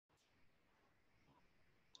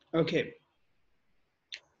Okay.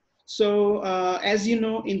 So as you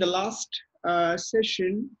know, in the last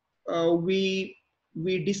session, we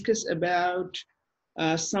discussed about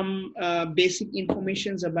some basic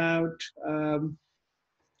informations about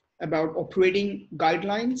operating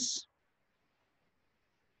guidelines.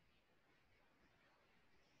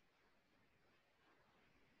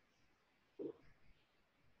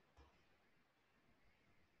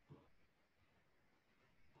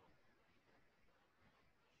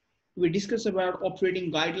 We discussed about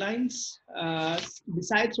operating guidelines.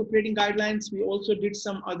 Besides operating guidelines, we also did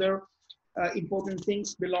some other important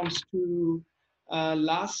things belongs to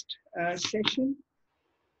last session.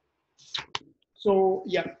 So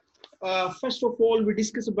yeah, first of all, we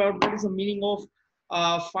discuss about what is the meaning of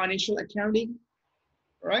financial accounting,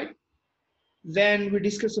 right? Then we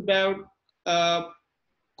discuss about uh,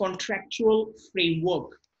 contractual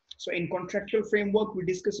framework. So in contractual framework, we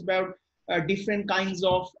discuss about different kinds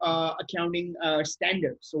of accounting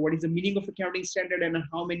standards. So what is the meaning of accounting standard and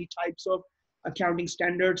how many types of accounting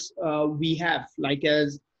standards we have, like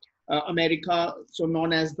as America, so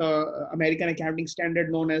known as the American accounting standard,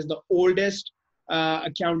 known as the oldest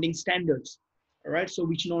accounting standards, all right? So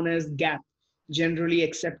which known as GAAP, generally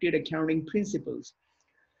accepted accounting principles.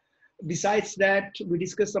 Besides that, we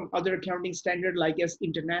discussed some other accounting standard like as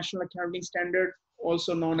international accounting standard,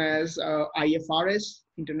 also known as IFRS,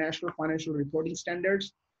 International Financial Reporting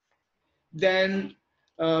Standards. Then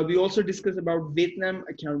we also discussed about Vietnam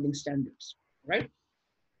accounting standards, right?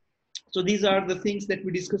 So these are the things that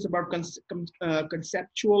we discuss about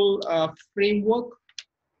conceptual framework,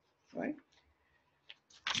 right?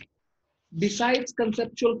 Besides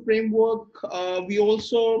conceptual framework, we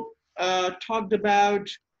also talked about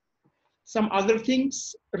some other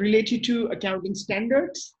things related to accounting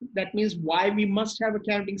standards. That means why we must have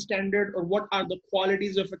accounting standard, or what are the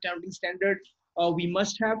qualities of accounting standard we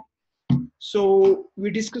must have. So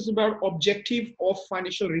we discussed about objective of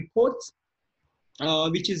financial reports,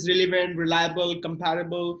 which is relevant, reliable,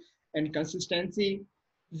 comparable, and consistency.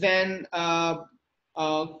 Then uh,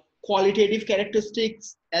 qualitative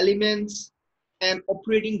characteristics, elements, and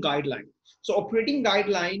operating guideline. So operating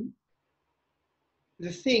guideline,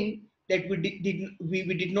 the thing that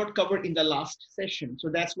we did not cover in the last session. So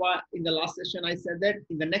that's why in the last session I said that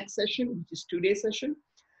in the next session, which is today's session,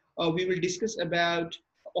 we will discuss about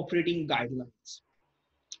operating guidelines.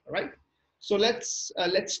 All right. So let's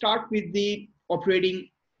start with the operating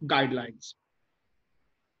guidelines.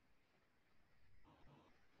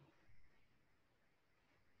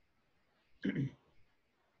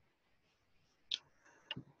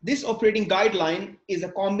 This operating guideline is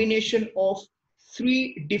a combination of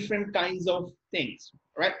three different kinds of things.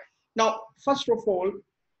 Right. Now, first of all,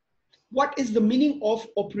 what is the meaning of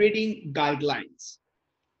operating guidelines?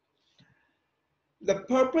 The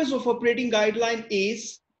purpose of operating guideline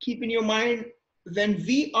is, keep in your mind, when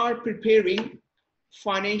we are preparing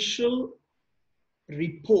financial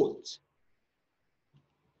reports,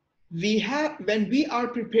 when we are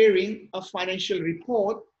preparing a financial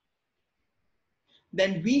report,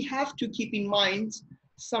 then we have to keep in mind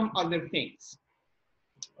some other things,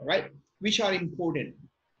 all right, which are important.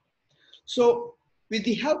 So with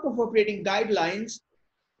the help of operating guidelines,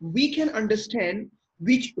 we can understand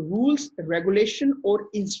which rules, regulation, or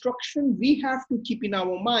instruction we have to keep in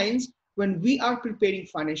our minds when we are preparing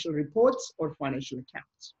financial reports or financial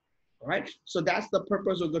accounts. All right. So that's the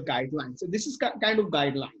purpose of the guidelines. So this is kind of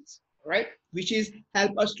guidelines, right, which is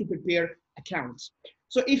help us to prepare accounts.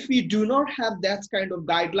 So if we do not have that kind of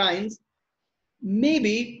guidelines,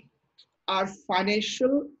 maybe our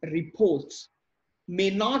financial reports may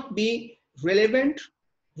not be relevant,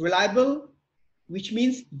 reliable, which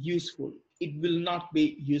means useful. It will not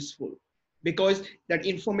be useful because that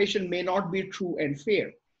information may not be true and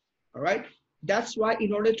fair. All right. That's why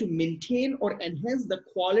in order to maintain or enhance the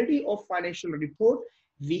quality of financial report,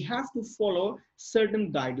 we have to follow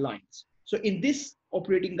certain guidelines. So in this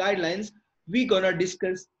operating guidelines, we're gonna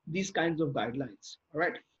discuss these kinds of guidelines. All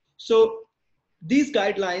right. So these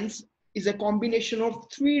guidelines is a combination of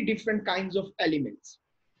three different kinds of elements.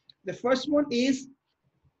 The first one is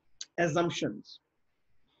assumptions.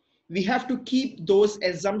 We have to keep those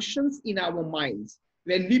assumptions in our minds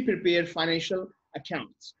when we prepare financial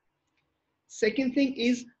accounts. Second thing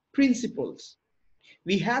is principles.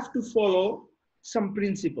 We have to follow some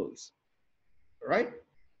principles, right?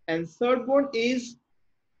 And third one is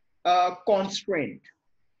constraint.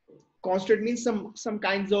 Constraint means some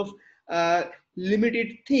kinds of uh,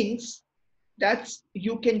 limited things that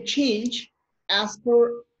you can change as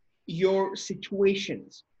per your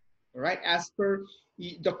situations, right? As per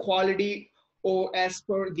the quality or as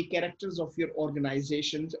per the characters of your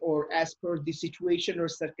organizations, or as per the situation or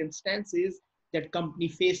circumstances that company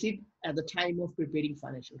faces at the time of preparing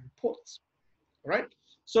financial reports. All right.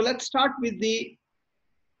 So let's start with the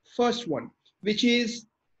first one, which is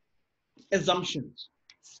assumptions.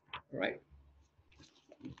 All right.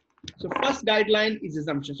 So first guideline is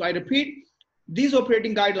assumption. So I repeat, these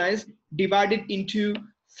operating guidelines divided into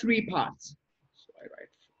three parts. So I write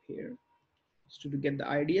here just to get the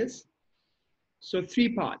ideas. So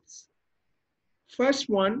three parts. First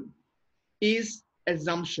one is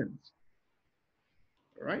assumptions.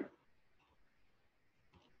 All right.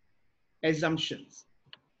 Assumptions.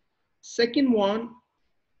 Second one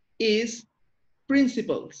is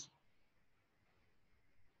principles.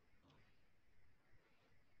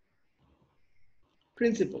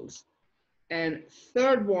 Principles. And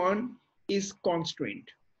third one is constraint.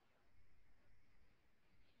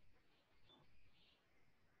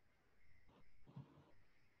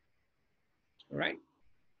 All right.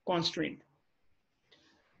 Constraint.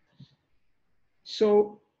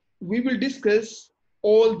 So we will discuss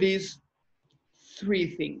all these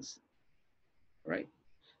three things. Right.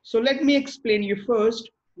 So let me explain you first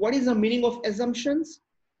what is the meaning of assumptions,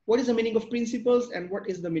 what is the meaning of principles, and what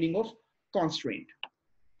is the meaning of constraint.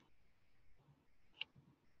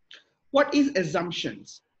 What is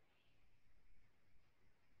assumptions?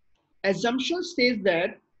 Assumption says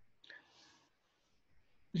that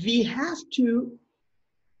we have to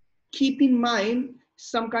keep in mind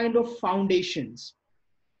some kind of foundations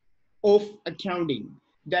of accounting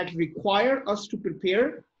that require us to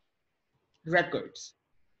prepare records.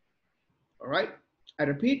 All right. I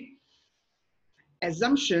repeat,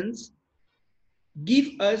 assumptions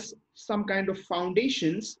give us some kind of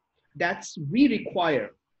foundations that we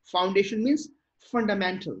require. Foundation means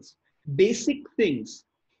fundamentals, basic things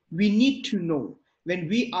we need to know when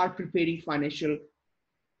we are preparing financial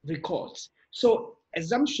records. So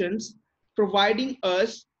assumptions providing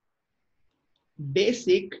us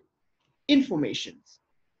basic informations.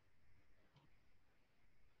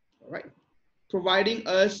 All right. Providing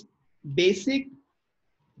us basic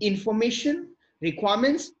information,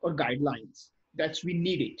 requirements, or guidelines that's we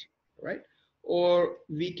need it, right? Or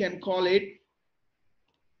we can call it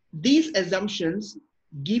these assumptions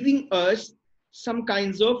giving us some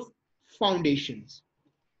kinds of foundations.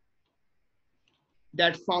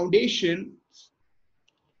 That foundation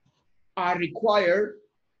are required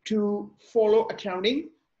to follow accounting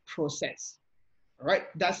process. All right,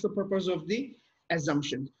 that's the purpose of the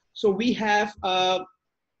assumptions. So we have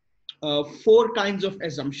four kinds of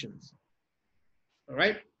assumptions. All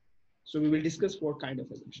right, so we will discuss four kinds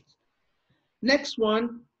of assumptions. Next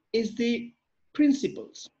one is the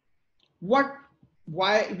principles.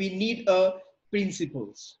 Why we need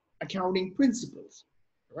principles, accounting principles,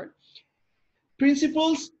 right?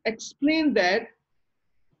 Principles explain that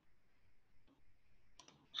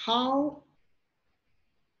how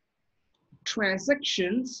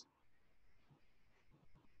transactions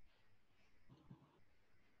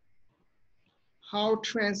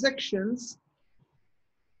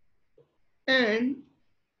and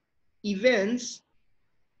events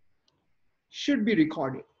should be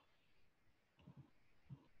recorded.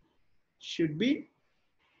 Should be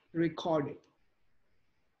recorded.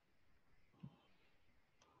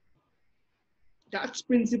 That's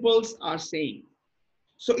principles are saying.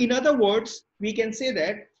 So in other words, we can say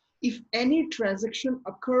that if any transaction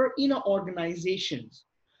occur in our organizations,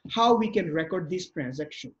 how we can record these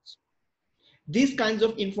transactions. These kinds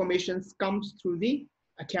of information comes through the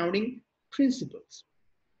accounting principles.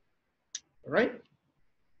 All right.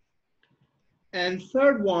 And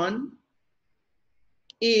third one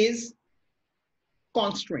is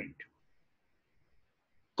constraint.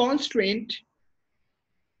 Constraint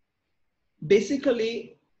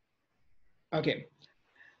basically, okay,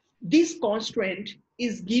 this constraint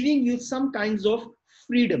is giving you some kinds of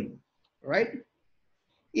freedom, right?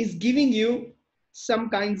 Is giving you some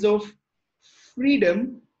kinds of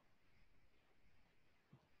freedom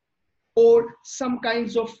or some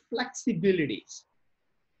kinds of flexibilities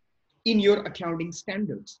in your accounting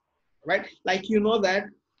standards, right? Like you know that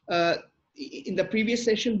in the previous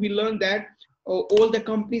session, we learned that all the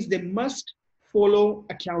companies, they must follow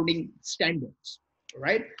accounting standards,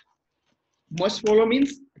 right? Must follow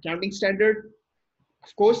means accounting standard.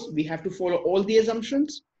 Of course, we have to follow all the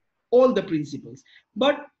assumptions, all the principles.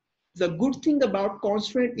 But the good thing about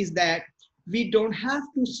constraint is that we don't have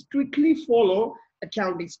to strictly follow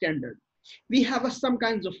accounting standard. We have some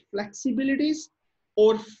kinds of flexibilities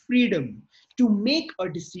or freedom to make a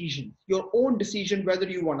decision, your own decision, whether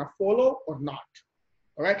you want to follow or not.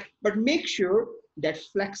 All right. But make sure that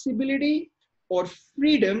flexibility or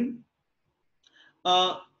freedom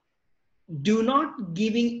uh, do not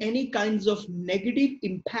giving any kinds of negative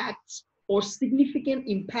impacts or significant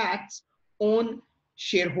impacts on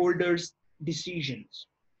shareholders' decisions.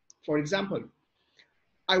 For example,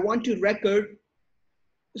 I want to record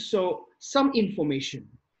some information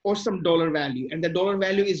or some dollar value, and the dollar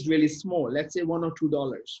value is really small, let's say $1 or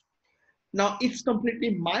 $2. Now it's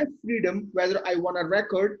completely my freedom whether I want to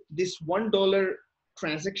record this $1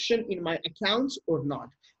 transaction in my accounts or not.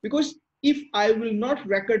 Because if I will not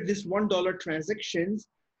record this $1 transactions,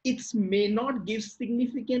 it may not give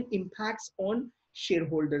significant impacts on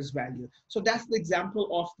shareholders' value. So that's the example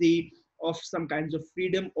of some kinds of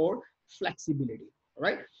freedom or flexibility.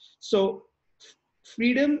 Right? So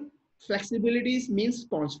freedom, flexibilities means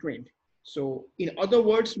constraint. So in other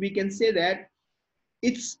words, we can say that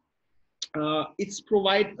it's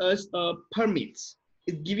provide us permits.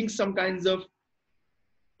 It's giving some kinds of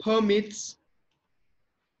permits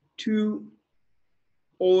to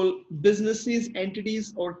all businesses,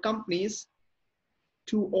 entities, or companies,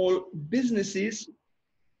 to all businesses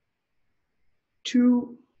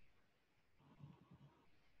to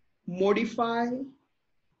modify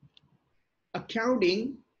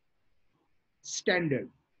accounting standard.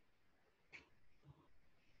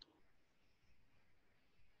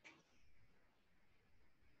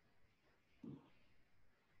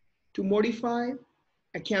 To modify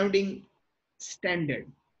accounting standard.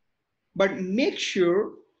 But make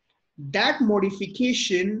sure that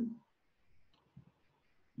modification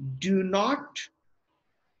do not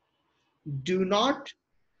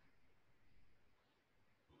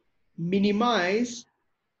minimize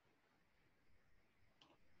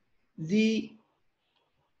the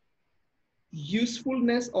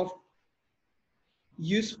usefulness of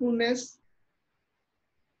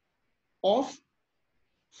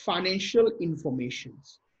financial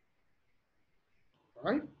informations.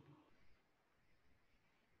 Right?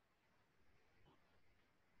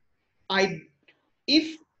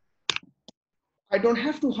 If I don't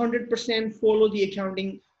have to 100% follow the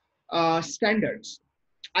accounting standards,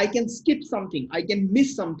 I can skip something, I can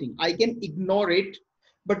miss something, I can ignore it,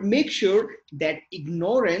 but make sure that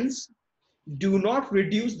ignorance do not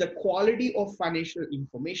reduce the quality of financial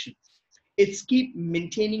information. It's keep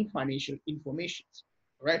maintaining financial information,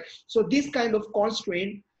 right? So this kind of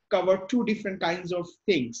constraint cover two different kinds of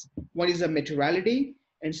things. One is a materiality,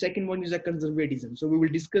 and second one is a conservatism. So we will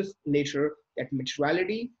discuss later that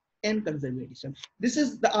materiality and conservatism. This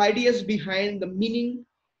is the ideas behind the meaning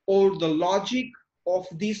or the logic of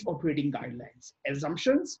these operating guidelines.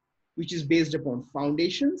 Assumptions, which is based upon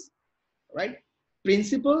foundations, right?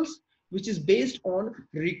 Principles, which is based on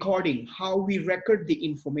recording, how we record the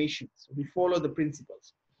information. So we follow the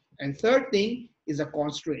principles. And third thing is a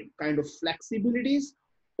constraint, kind of flexibilities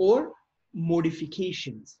or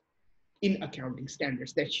modifications in accounting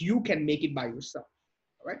standards that you can make it by yourself.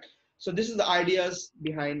 All right. So this is the ideas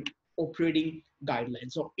behind operating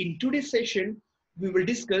guidelines. So in today's session, we will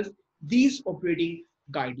discuss these operating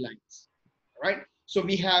guidelines. All right. So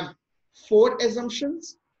we have 4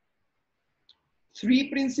 assumptions, 3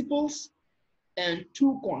 principles, and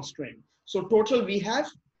 2 constraints. So total we have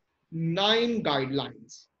 9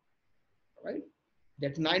 guidelines. All right.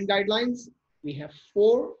 That 9 guidelines, we have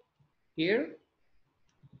 4 here,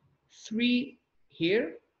 3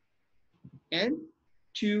 here, and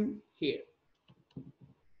 2 here.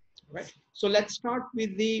 Right. So let's start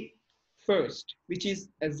with the first, which is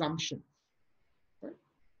assumption. Right.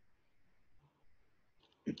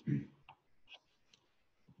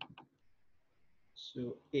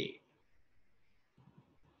 So A,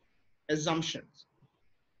 assumptions.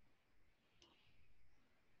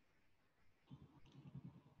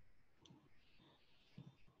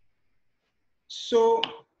 So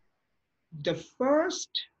the first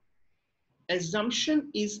assumption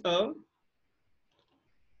is a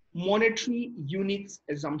monetary units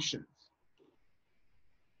assumption.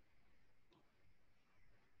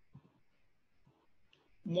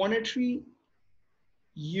 Monetary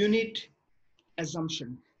unit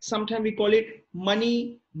assumption. Sometimes we call it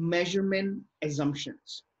money measurement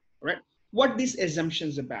assumptions. Right? What these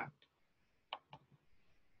assumptions about?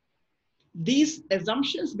 These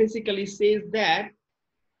assumptions basically says that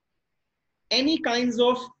any kinds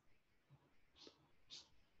of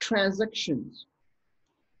transactions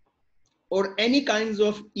or any kinds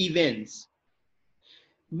of events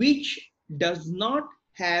which does not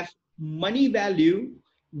have money value,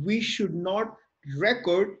 we should not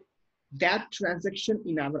record that transaction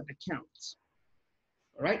in our accounts.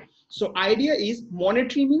 All right. So idea is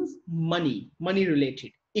monetary means money, money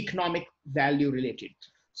related, economic value related.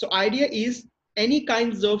 So idea is any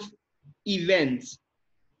kinds of events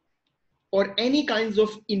or any kinds of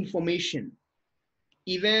information,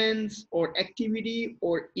 events or activity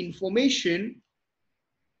or information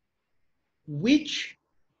which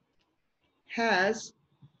has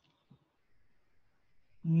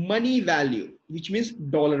money value, which means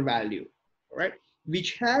dollar value, right?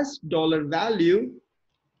 Which has dollar value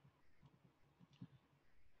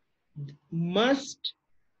must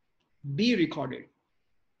be recorded,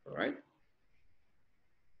 right?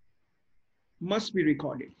 Must be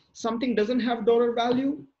recorded. Something doesn't have dollar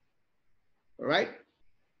value, right?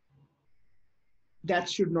 That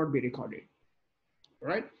should not be recorded,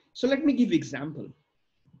 right? So let me give example.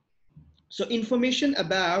 So information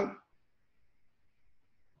about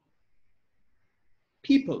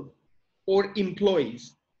people or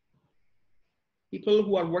employees, people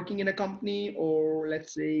who are working in a company, or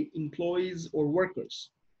let's say employees or workers,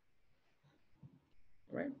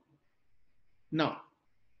 right? Now,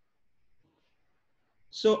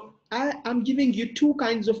 so I'm giving you two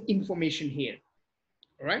kinds of information here,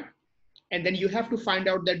 right? And then you have to find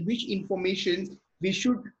out that which information we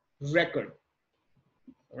should record,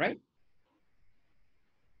 right?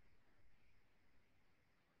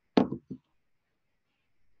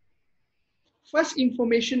 First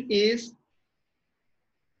information is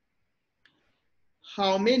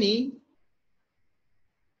how many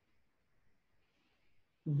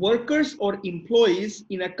workers or employees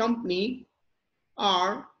in a company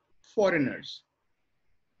are foreigners.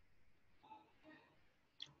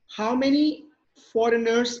 How many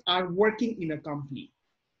foreigners are working in a company?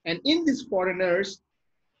 And in these foreigners,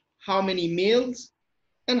 how many males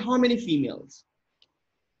and how many females?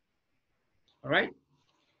 All right.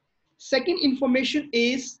 Second information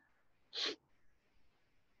is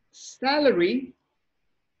salary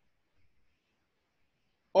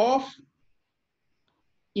of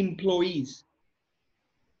employees.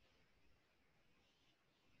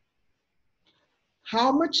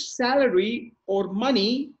 How much salary or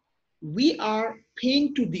money we are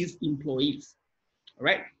paying to these employees, all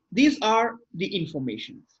right? These are the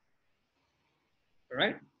informations, all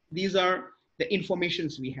right? These are the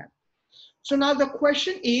informations we have. So now the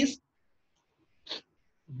question is,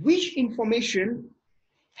 which information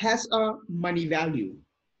has a money value,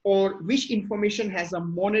 or which information has a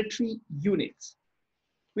monetary units?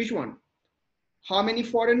 Which one? How many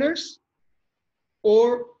foreigners,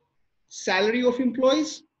 or salary of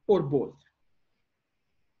employees, or both?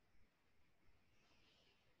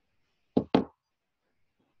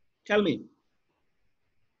 Tell me.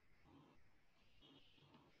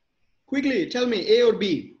 Quickly, tell me, A or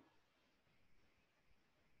B?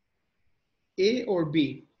 A or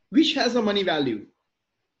B? Which has a money value?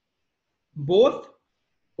 Both,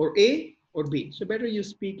 or A or B? So better you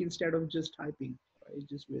speak instead of just typing. It's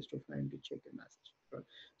just waste of time to check a message. Right?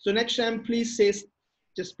 So next time, please say,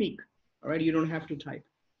 just speak. All right, you don't have to type.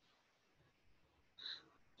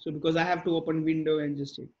 So because I have to open window and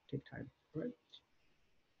just take time, right?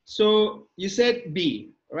 So you said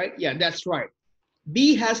B, right? Yeah, that's right.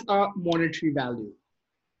 B has a monetary value,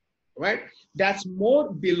 right? That's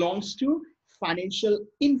more belongs to financial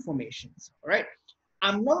informations, right?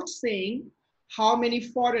 I'm not saying how many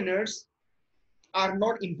foreigners are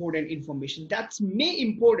not important information. That's may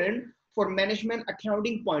important for management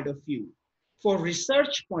accounting point of view, for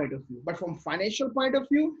research point of view, but from financial point of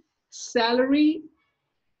view, salary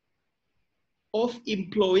of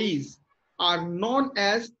employees are known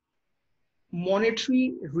as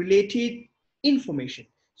monetary related information.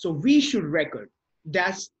 So we should record.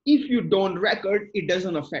 That's if you don't record, it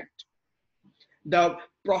doesn't affect the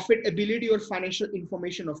profitability or financial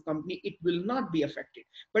information of company. It will not be affected.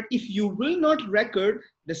 But if you will not record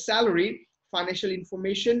the salary, financial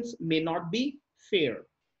informations may not be fair,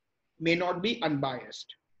 may not be unbiased,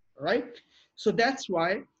 right? So that's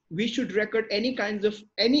why we should record any kinds of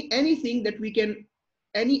anything that we can,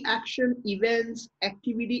 any action, events,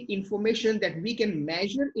 activity, information that we can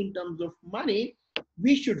measure in terms of money,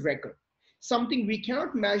 we should record. Something we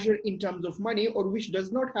cannot measure in terms of money, or which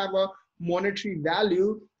does not have a monetary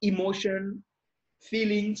value, emotion,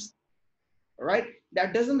 feelings, right?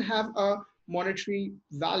 That doesn't have a monetary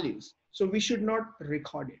values. So we should not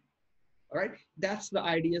record it. All right. That's the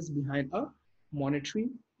ideas behind a monetary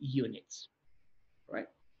units. Right.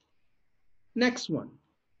 Next one.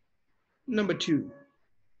 Number two.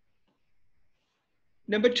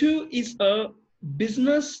 Number two is a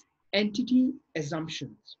business entity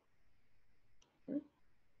assumptions. Right?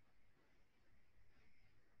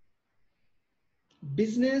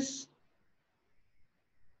 Business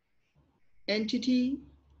entity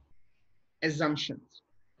assumptions.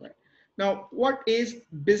 Right. Now, what is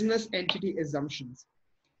business entity assumptions?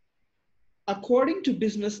 According to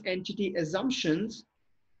business entity assumptions,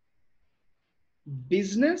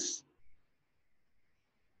 business,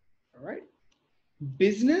 all right,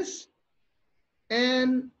 business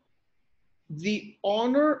and the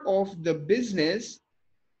owner of the business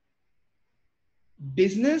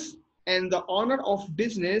and the owner of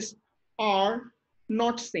business are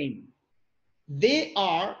not same. They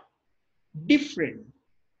are different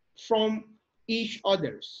from each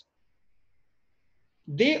others.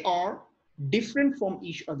 They are different from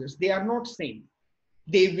each others. They are not same.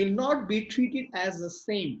 They will not be treated as the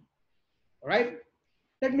same. All right?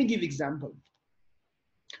 Let me give example.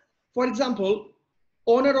 For example,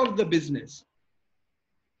 owner of the business,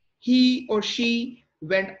 he or she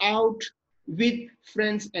went out with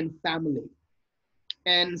friends and family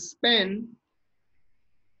and spent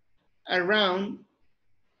around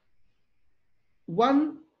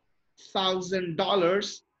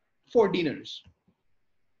 $1,000 for dinners.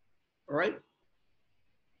 All right.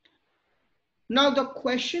 Now the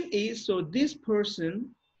question is, so this person,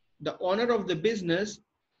 the owner of the business,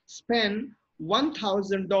 spent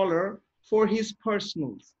 $1,000 for his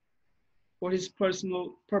personal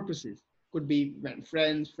purposes. Could be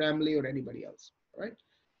friends, family, or anybody else. All right.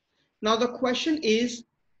 Now the question is,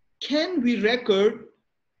 can we record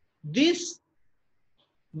this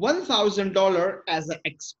 $1,000 as an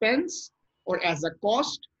expense or as a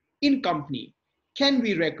cost in company? Can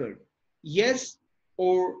we record? Yes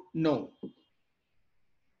or no?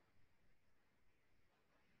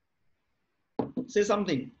 Say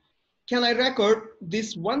something. Can I record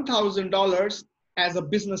this $1,000 as a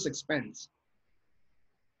business expense?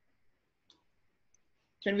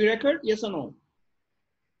 Can we record? Yes or no?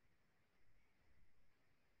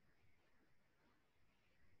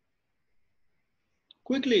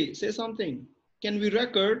 Quickly, say something. Can we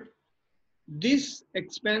record this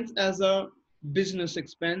expense as a business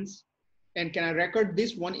expense? And can I record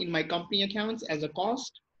this one in my company accounts as a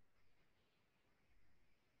cost?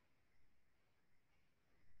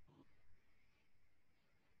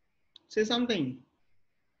 Say something.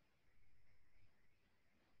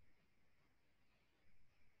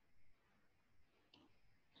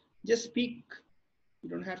 Just speak. You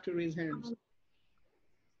don't have to raise hands.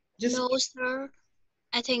 Just No, sir.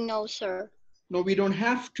 I think no, sir. no, we don't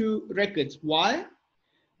have to records. Why?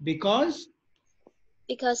 Because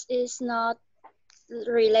Because it's not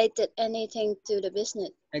related anything to the business.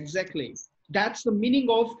 exactly. That's the meaning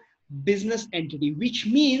of business entity, which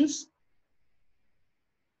means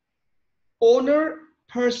owner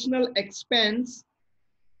personal expense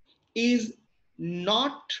is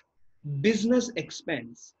not business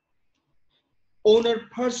expense. Owner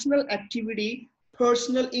personal activity,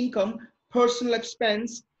 personal income, personal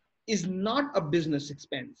expense is not a business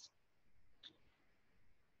expense.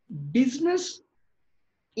 Business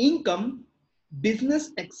income,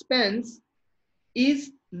 business expense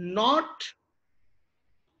is not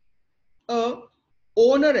a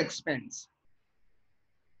owner expense,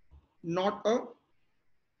 not a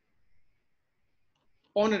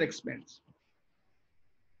owner expense.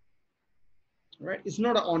 Right? It's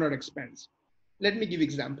not an owner expense. Let me give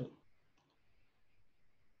example.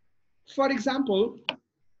 For example,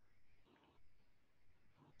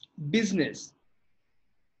 business.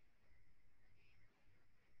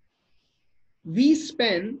 We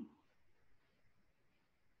spend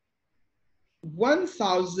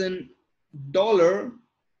 $1,000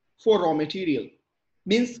 for raw material,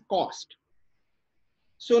 means cost.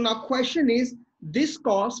 So now question is, this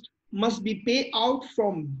cost must be paid out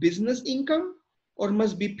from business income or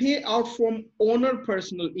must be paid out from owner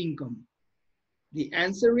personal income? The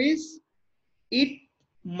answer is, it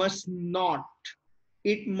must not.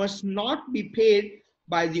 It must not be paid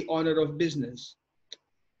by the owner of business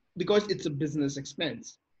because it's a business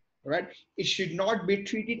expense, right? It should not be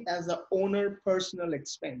treated as an owner personal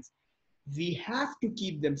expense. We have to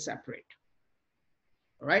keep them separate,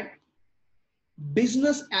 right?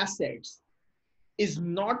 Business assets is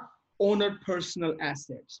not owner personal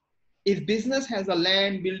assets. If business has a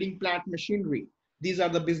land, building, plant, machinery, these are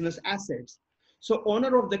the business assets. So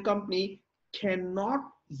owner of the company cannot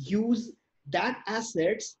use that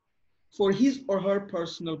assets for his or her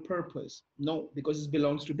personal purpose. No, because it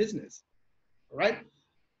belongs to business, right?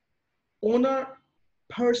 Owner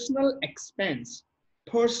personal expense,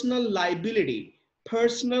 personal liability,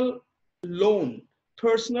 personal loan,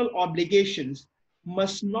 personal obligations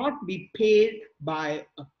must not be paid by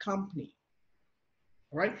a company.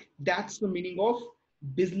 All right, that's the meaning of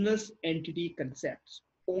business entity concepts.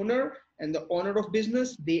 Owner and the owner of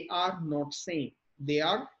business, they are not same. They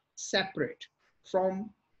are separate from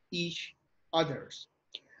each others.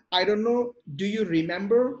 I don't know, do you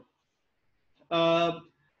remember uh,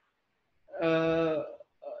 uh,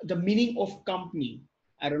 the meaning of company.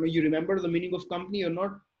 I don't know, you remember the meaning of company or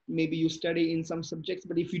not? Maybe you study in some subjects,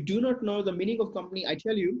 but if you do not know the meaning of company, I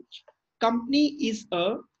tell you, company is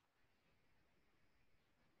a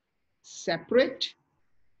separate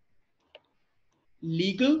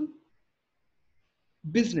legal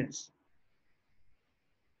business.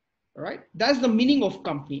 All right, that's the meaning of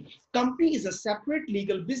company. Company is a separate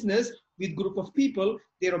legal business with group of people.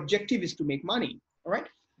 Their objective is to make money. All right.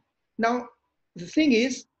 Now, the thing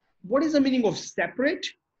is, what is the meaning of separate?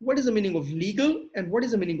 What is the meaning of legal? And what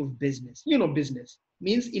is the meaning of business? You know, business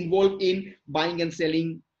means involved in buying and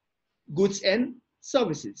selling goods and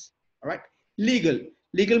services. All right. Legal.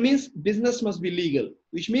 Legal means business must be legal,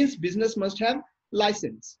 which means business must have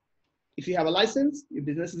license. If you have a license, your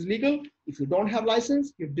business is legal. If you don't have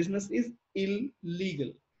license, your business is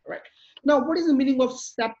illegal. All right. Now, what is the meaning of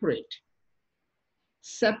separate?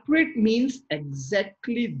 Separate means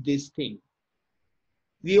exactly this thing.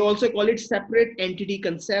 We also call it separate entity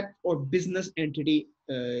concept or business entity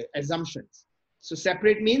assumptions. So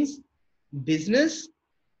separate means business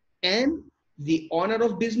and the owner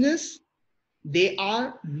of business, they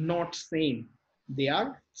are not same. They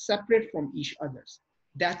are separate from each other.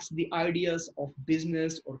 That's the ideas of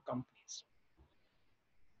business or companies.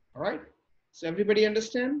 All right. So everybody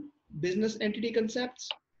understand business entity concepts?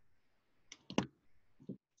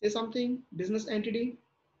 Say something, business entity.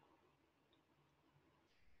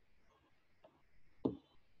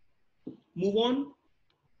 Move on.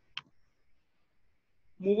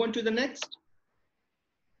 Move on to the next.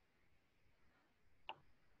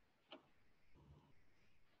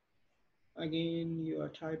 Again, you are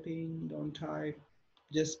typing, don't type,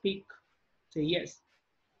 just speak, say yes.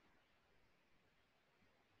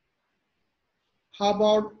 How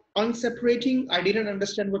about unseparating? I didn't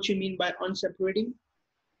understand what you mean by unseparating.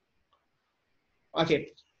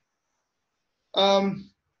 Okay,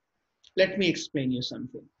 let me explain you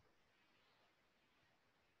something.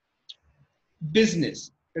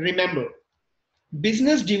 Business, remember,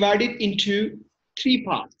 business divided into three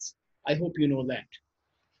parts. I hope you know that.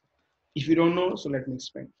 If you don't know, so let me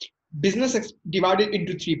explain. Business divided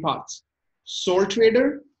into three parts. Sole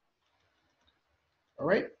trader, all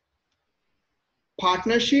right,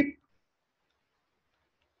 partnership,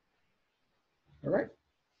 all right,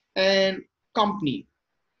 and company,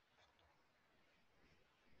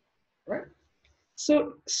 right?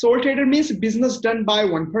 So sole trader means business done by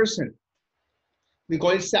one person. We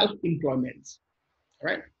call it self-employment,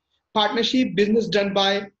 right? Partnership, business done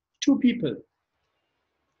by two people,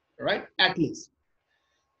 right? At least.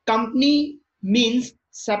 Company means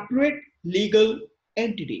separate legal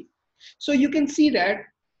entity. So you can see that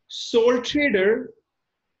sole trader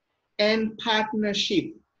and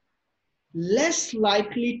partnership less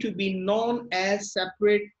likely to be known as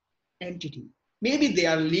separate entity. Maybe they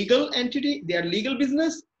are legal entity, they are legal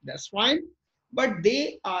business, that's fine, but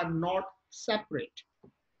they are not separate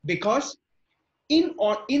because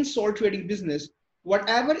in sole trading business,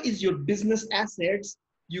 whatever is your business assets,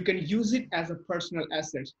 you can use it as a personal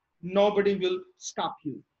asset. Nobody will stop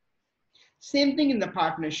you. Same thing in the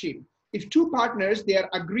partnership. If two partners, they are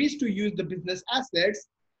agrees to use the business assets,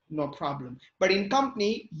 no problem. But in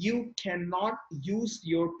company, you cannot use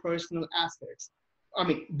your personal assets. I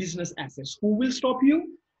mean, business assets. Who will stop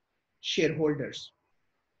you? Shareholders,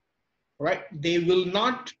 right? They will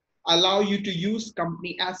not allow you to use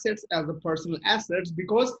company assets as a personal assets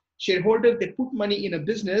because shareholders, they put money in a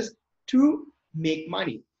business to make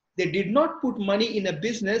money. They did not put money in a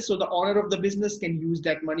business so the owner of the business can use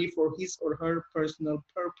that money for his or her personal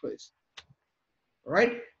purpose,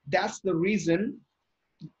 right? That's the reason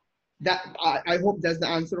that I hope that's the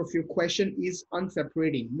answer of your question is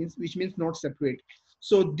unseparating, which means not separate.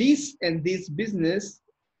 So this and this business,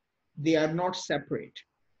 they are not separate.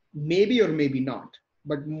 Maybe or maybe not,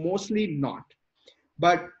 but mostly not.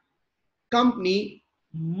 But company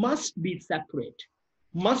must be separate,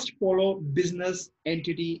 must follow business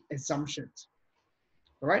entity assumptions.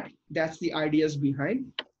 All right, that's the ideas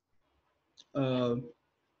behind uh,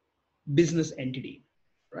 business entity,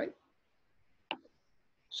 right?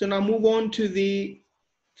 So now move on to the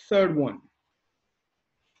third one.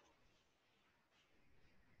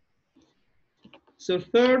 So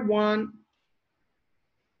third one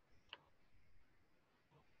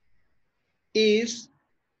is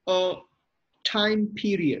a time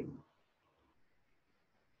period.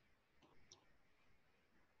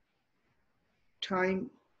 Time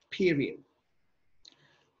period.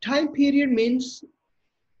 Time period means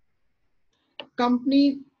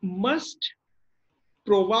company must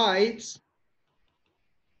provide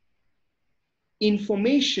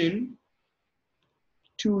information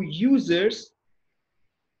to users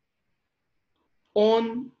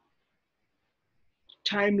on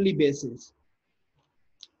timely basis.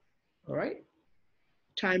 All right,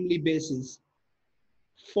 timely basis,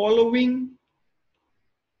 following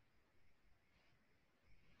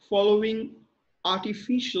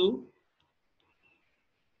artificial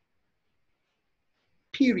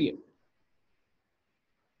period.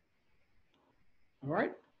 All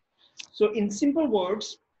right. So in simple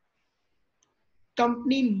words,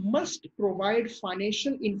 company must provide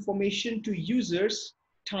financial information to users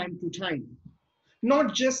time to time,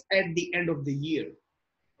 not just at the end of the year.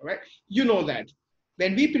 All right. You know that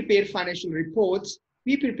when we prepare financial reports,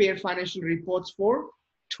 we prepare financial reports for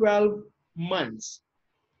 12 months.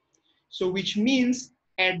 So which means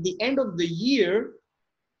at the end of the year,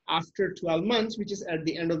 after 12 months, which is at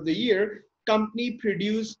the end of the year, company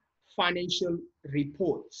produce financial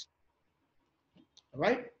reports. All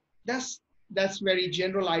right. That's very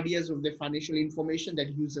general ideas of the financial information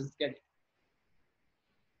that users get.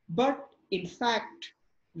 But in fact,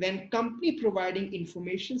 when company providing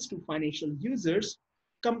informations to financial users,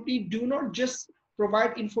 company do not just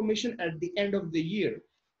provide information at the end of the year.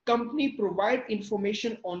 Company provide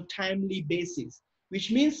information on timely basis,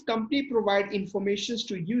 which means company provide informations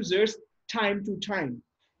to users time to time.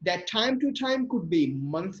 That time to time could be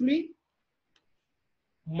monthly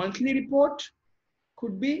report,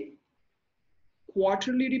 could be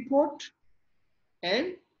quarterly report,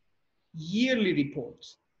 and yearly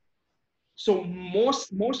reports. So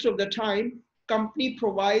most of the time, company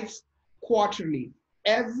provides quarterly.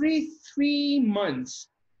 Every 3 months,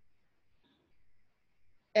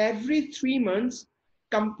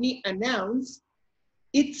 company announce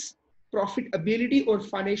its profitability or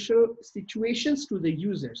financial situations to the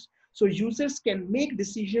users. So users can make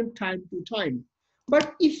decision time to time.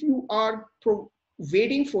 But if you are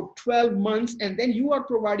waiting for 12 months and then you are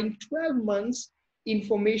providing 12 months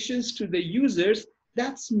informations to the users,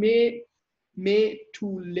 that's may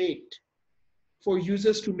too late for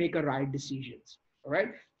users to make a right decisions. All right,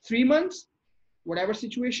 3 months, whatever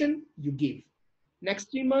situation you give.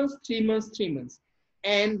 Next 3 months, 3 months, 3 months.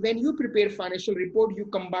 And when you prepare financial report, you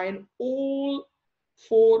combine all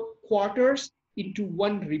 4 quarters into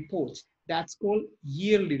one report. That's called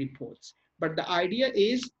yearly reports. But the idea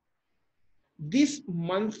is this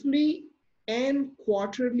monthly and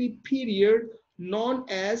quarterly period known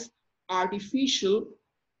as artificial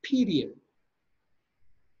period.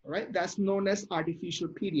 All right, that's known as artificial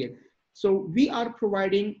period. So we are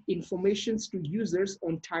providing informations to users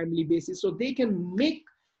on timely basis so they can make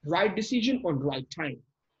right decision on right time,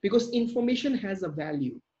 because information has a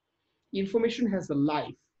value, information has a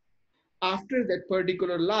life. After that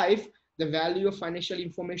particular life, the value of financial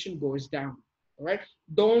information goes down. All right,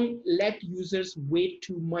 don't let users wait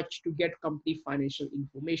too much to get complete financial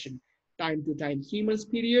information. Time to time, 3 months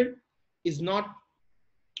period is not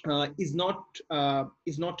is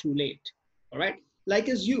not too late. All right, like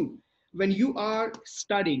as you, when you are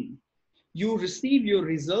studying, you receive your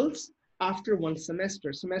results after one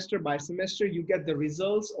semester. Semester by semester you get the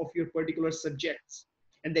results of your particular subjects,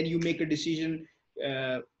 and then you make a decision.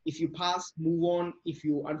 If you pass, move on. If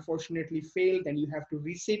you unfortunately fail, then you have to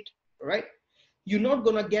resit. All right, you're not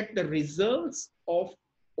gonna get the results of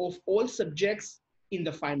all subjects in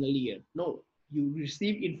the final year. No, you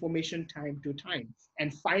receive information time to time.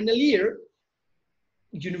 And final year,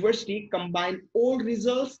 university combine all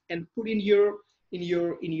results and put in your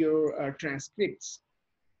transcripts.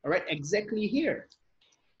 All right, exactly here.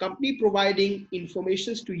 Company providing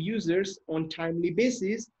informations to users on timely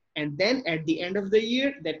basis, and then at the end of the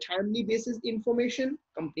year, that timely basis information,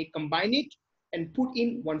 company combine it and put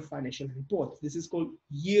in one financial report. This is called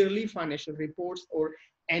yearly financial reports or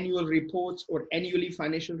annual reports or annually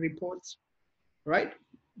financial reports, right?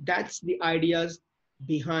 That's the ideas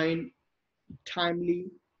behind timely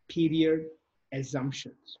period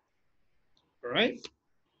assumptions, all right?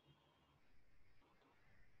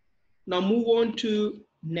 Now move on to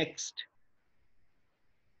next.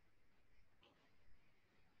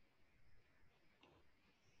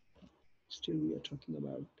 Still we are talking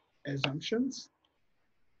about assumptions.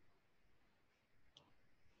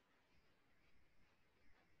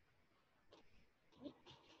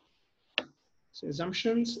 So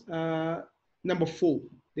assumptions, number 4,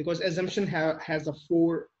 because assumption has a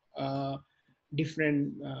 4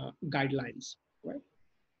 different guidelines, right?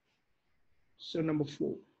 So number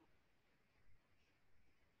 4.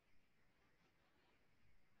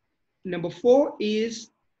 Number 4 is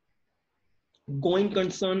going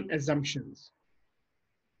concern assumptions.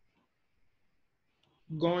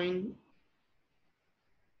 Going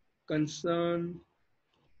concern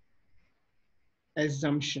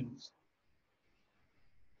assumptions,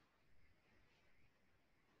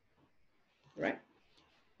 right?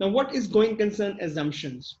 Now, what is going concern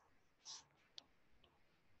assumptions?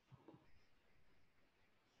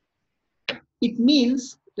 It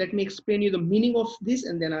means, let me explain you the meaning of this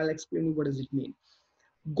and then I'll explain you what does it mean.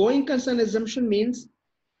 Going concern assumption means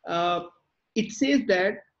uh, it says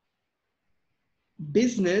that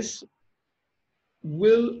business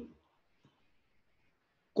will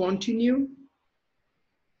continue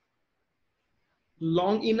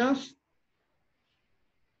long enough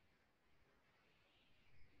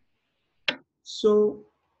so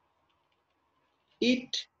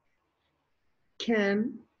it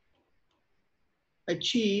can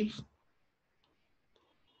achieve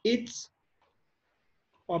its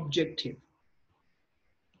objective.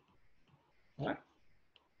 Right?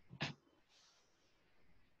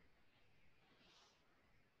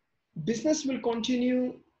 Business will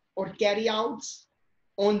continue or carry out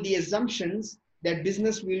on the assumptions that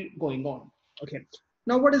business will going on. Okay.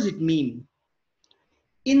 Now, what does it mean?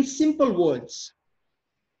 In simple words,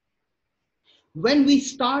 when we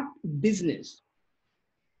start business,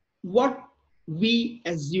 what we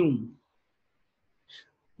assume?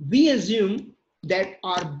 We assume that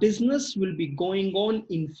our business will be going on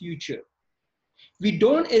in future. We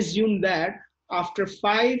don't assume that after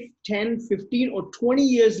 5, 10, 15, or 20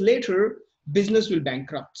 years later, business will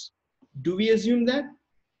bankrupt. Do we assume that?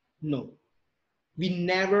 No. We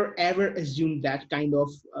never ever assume that kind of,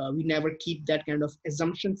 we never keep that kind of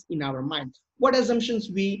assumptions in our mind. What assumptions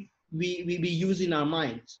we use in our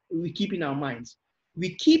minds, we keep in our minds?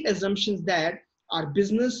 We keep assumptions that our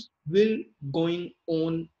business will going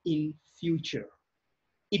on in future.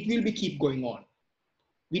 It will be keep going on.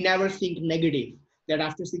 We never think negative that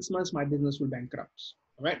after 6 months my business will bankrupt.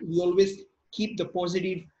 All right, we always keep the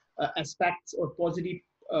positive aspects or positive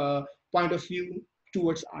point of view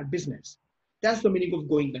towards our business. That's the meaning of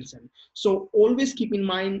going concern. So always keep in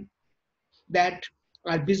mind that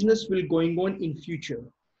our business will going on in future.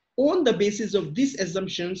 On the basis of these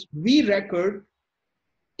assumptions, we record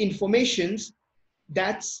informations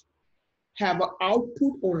that have an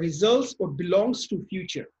output or results or belongs to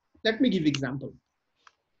future. Let me give example.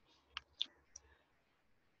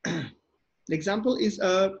 The example is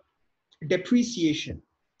a depreciation,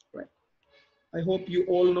 right? I hope you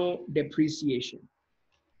all know depreciation.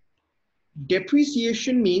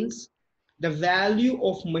 Depreciation means the value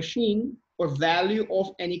of machine or value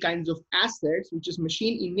of any kinds of assets, which is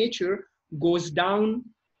machine in nature, goes down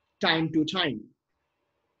time to time,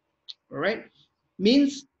 all right?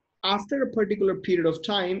 Means after a particular period of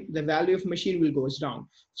time, the value of machine will goes down.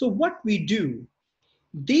 So what we do,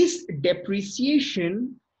 this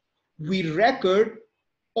depreciation we record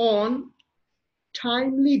on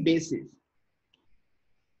timely basis,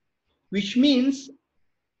 which means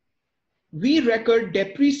we record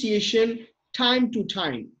depreciation time to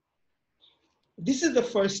time. This is the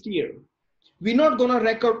first year. We're not going to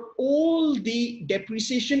record all the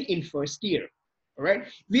depreciation in first year. All right.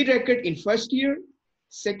 We record in first year,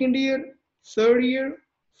 second year, third year,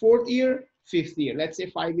 fourth year, fifth year. Let's say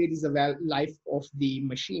 5 years is the life of the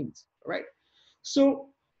machines. All right. So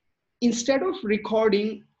instead of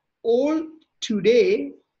recording all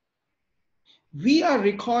today, we are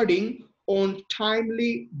recording on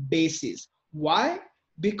timely basis. Why?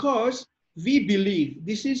 Because we believe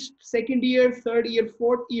this is second year, third year,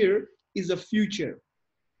 fourth year is a future.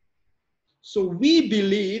 So we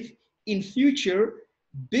believe in future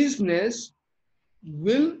business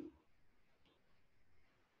will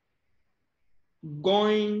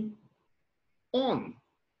going on.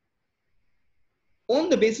 On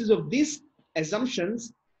the basis of these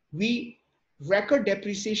assumptions, we record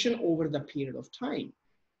depreciation over the period of time.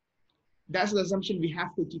 That's the assumption we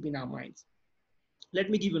have to keep in our minds. Let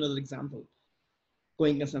me give another example,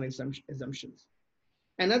 going as some assumptions.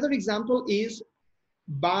 Another example is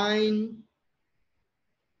buying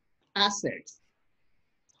assets.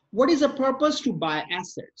 What is the purpose to buy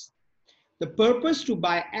assets? The purpose to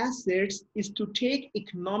buy assets is to take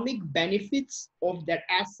economic benefits of that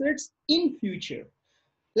assets in future.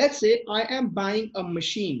 Let's say I am buying a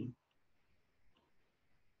machine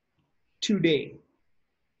today.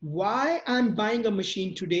 Why I'm buying a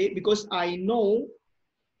machine today? Because I know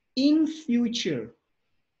in future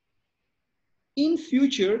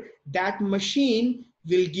that machine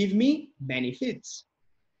will give me benefits,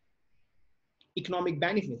 economic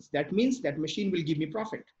benefits. That means that machine will give me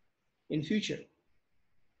profit in future.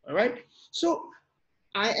 All right. So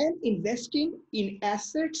I am investing in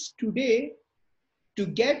assets today to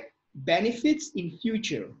get benefits in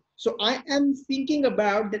future. So I am thinking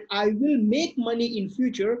about that I will make money in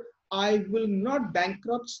future. I will not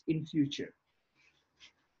bankrupt in future.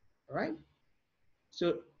 All right.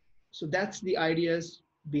 So that's the ideas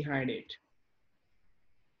behind it.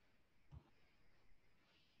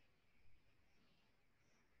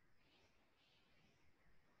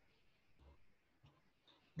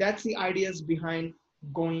 That's the ideas behind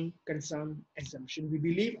going concern assumption. We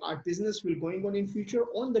believe our business will going on in future.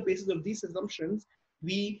 On the basis of these assumptions,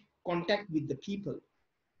 we contact with the people.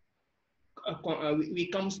 We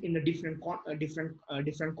comes in a different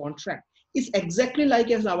contract. It's exactly like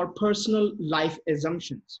as our personal life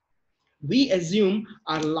assumptions. We assume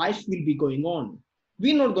our life will be going on.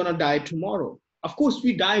 We're not gonna die tomorrow. Of course,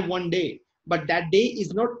 we die one day, but that day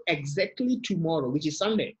is not exactly tomorrow, which is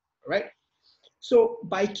Sunday, right? So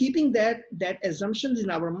by keeping that assumptions in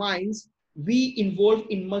our minds, we involve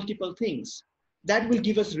in multiple things that will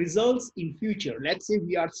give us results in future. Let's say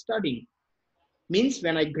we are studying, means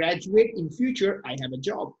when I graduate in future, I have a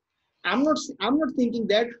job. I'm not thinking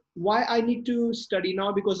that why I need to study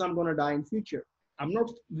now because I'm going to die in future.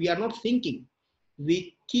 We are not thinking.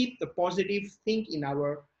 We keep the positive thing in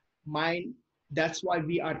our mind. That's why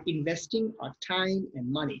we are investing our time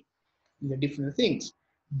and money in the different things.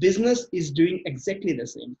 Business is doing exactly the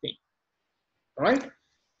same thing. All right.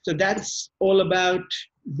 So that's all about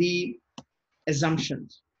the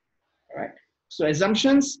assumptions. All right. So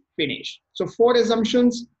assumptions finished. So 4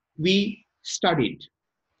 assumptions we studied.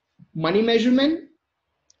 Money measurement.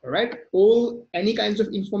 All right. All any kinds of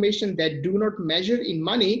information that do not measure in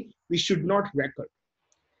money, we should not record.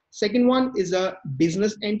 Second one is a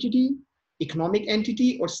business entity, economic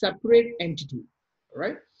entity, or separate entity. All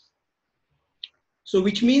right. So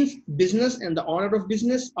which means business and the owner of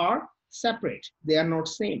business are separate. They are not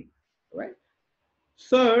same. All right.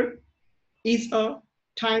 Third is a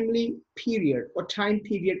timely period or time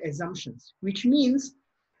period assumptions, which means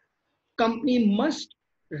company must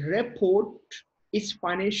report its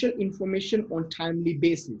financial information on timely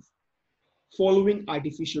basis following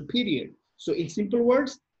artificial period. So in simple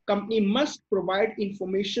words, company must provide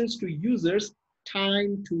information to users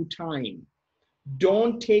time to time.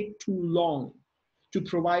 Don't take too long to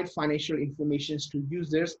provide financial information to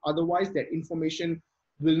users. Otherwise, that information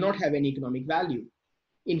will not have any economic value.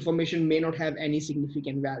 Information may not have any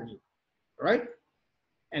significant value, right?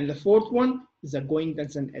 And the fourth one is a going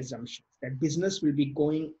concern assumption that business will be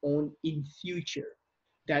going on in future.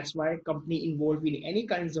 That's why company involved in any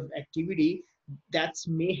kinds of activity that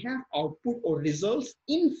may have output or results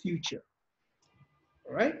in future.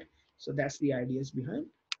 All right. So that's the ideas behind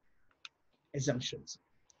assumptions.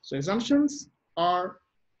 So assumptions are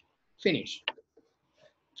finished.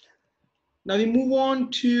 Now we move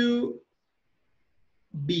on to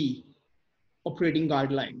B, operating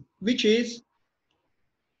guideline, which is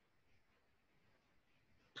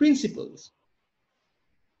principles.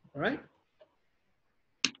 All right.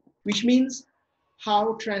 Which means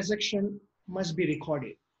how transaction must be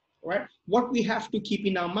recorded, right? What we have to keep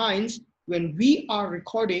in our minds when we are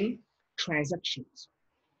recording transactions,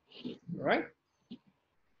 right?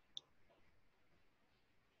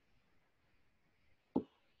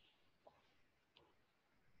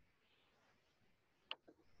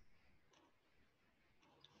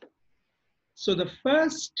 So the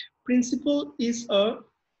first principle is a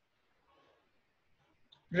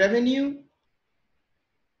revenue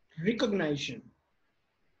recognition.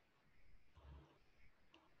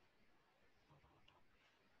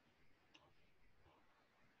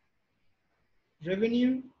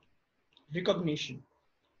 Revenue recognition,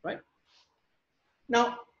 right?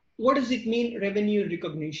 Now, what does it mean, revenue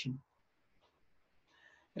recognition?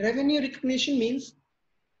 Revenue recognition means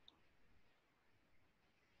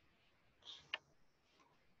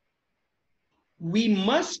we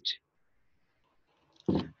must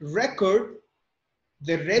record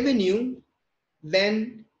the revenue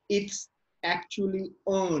when it's actually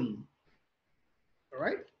earned. All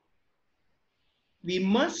right. We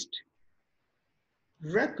must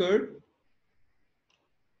record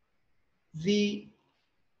the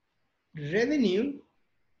revenue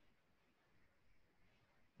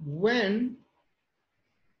when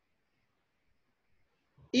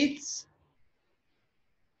it's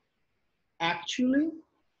actually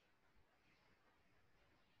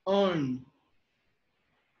earned,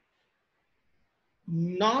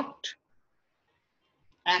 not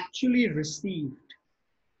actually received.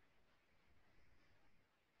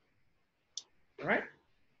 All right.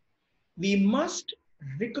 We must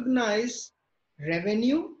recognize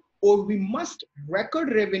revenue, or we must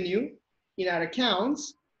record revenue in our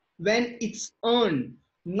accounts when it's earned,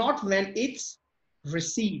 not when it's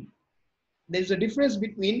received. There's a difference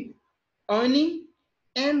between earning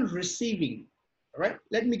and receiving. All right,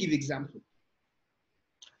 let me give you example.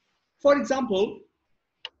 For example,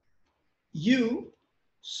 you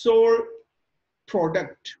sold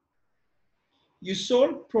product. You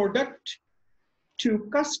sold product to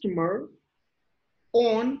customer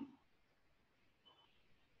on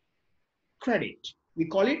credit. We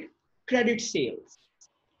call it credit sales.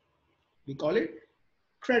 We call it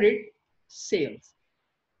credit sales.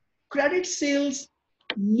 Credit sales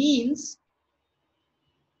means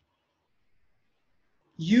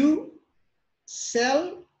you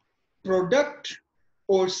sell product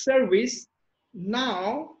or service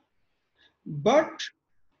now, but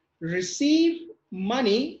receive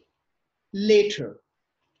money later.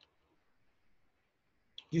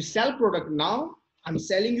 You sell product now, I'm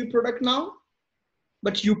selling you product now,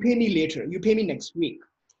 but you pay me later, you pay me next week.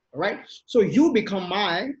 All right, so you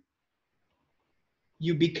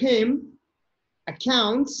became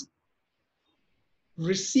accounts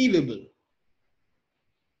receivable.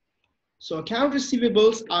 So account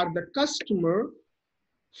receivables are the customer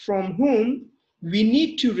from whom we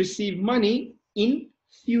need to receive money in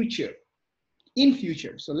future.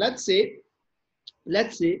 So let's say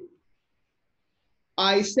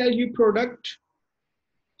I sell you product,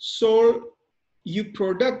 sold you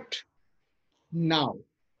product now,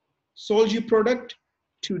 sold you product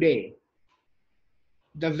today.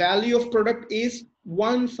 The value of product is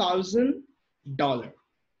 $1,000, all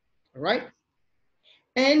right?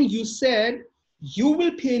 And you said you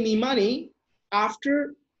will pay me money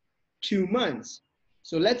after 2 months.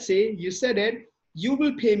 So let's say you said it, you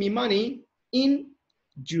will pay me money in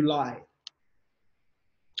July,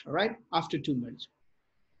 all right, after 2 months.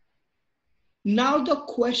 Now the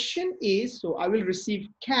question is, so I will receive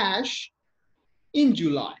cash in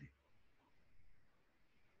July.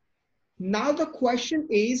 Now the question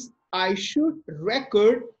is, I should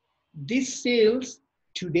record this sales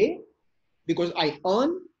today because I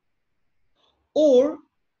earn, or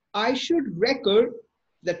I should record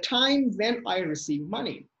the time when I receive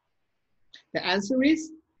money. The answer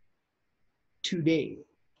is today.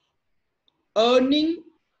 Earning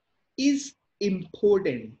is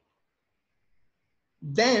important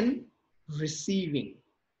than receiving,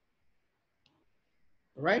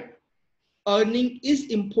 right? Earning is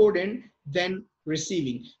important than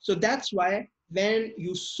receiving. So that's why when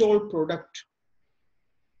you sold product,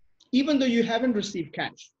 even though you haven't received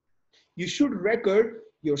cash, you should record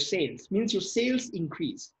your sales, means your sales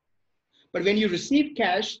increase. But when you receive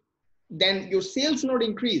cash, then your sales not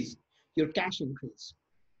increase, your cash increase.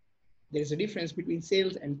 There's a difference between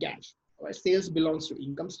sales and cash. Right? Sales belongs to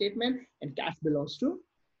income statement and cash belongs to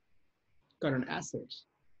current assets.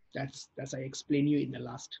 That's I explained you in the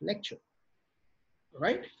last lecture.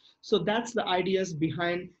 Right? So that's the ideas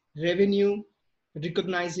behind revenue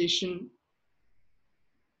recognition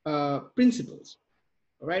principles.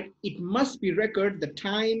 Right? It must be record the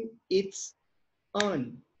time it's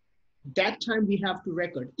earned. That time we have to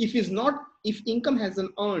record. If income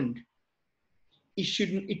hasn't earned,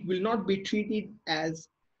 it will not be treated as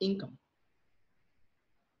income.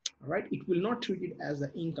 All right, it will not treat it as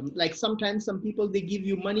an income. Like sometimes some people, they give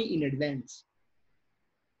you money in advance.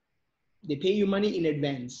 They pay you money in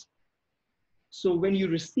advance. So when you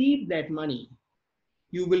receive that money,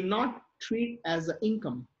 you will not treat as an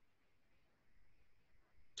income.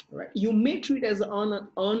 All right, you may treat as an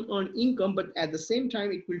earned income, but at the same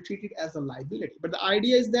time, it will treat it as a liability. But the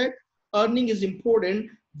idea is that earning is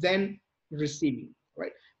important than receiving.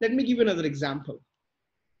 Right? Let me give you another example.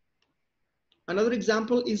 Another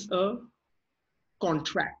example is a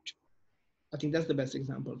contract. I think that's the best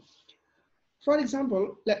example. For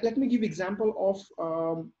example, let me give example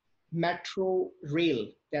of metro rail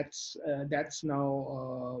that's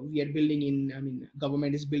now we are building in, I mean,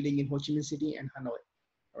 government is building in Ho Chi Minh City and Hanoi.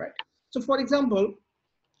 All right. So for example,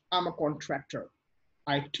 I'm a contractor.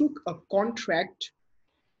 I took a contract,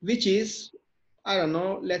 which is, I don't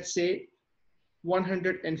know, let's say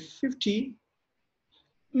 $150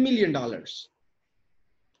 million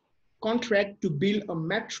contract to build a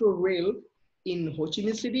metro rail in Ho Chi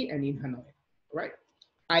Minh City and in Hanoi, right?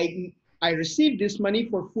 I received this money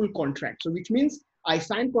for full contract. So which means I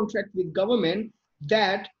signed contract with government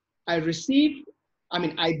that I built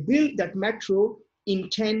that metro in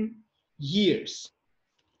 10 years,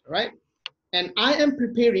 right? And I am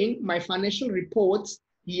preparing my financial reports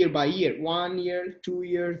year by year, 1 year, 2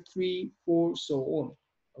 year, 3, 4, so on,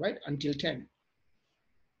 right? Until 10.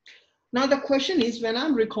 Now the question is, when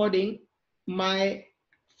I'm recording my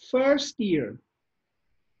first year,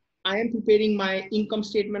 I am preparing my income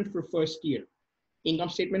statement for first year. Income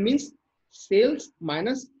statement means sales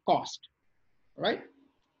minus cost, right?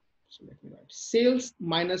 So let me write sales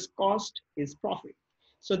minus cost is profit.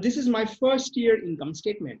 So this is my first year income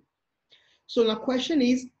statement. So the question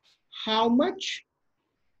is, how much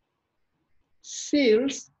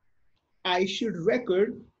sales I should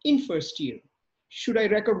record in first year? Should I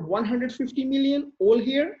record 150 million all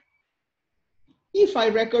here? If I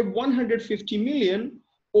record 150 million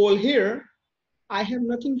all here, I have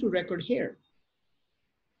nothing to record here.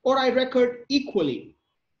 Or I record equally.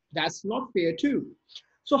 That's not fair too.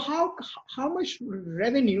 So how much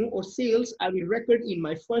revenue or sales I will record in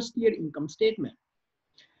my first year income statement?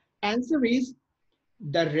 Answer is,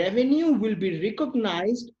 the revenue will be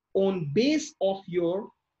recognized on base of your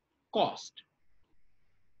cost.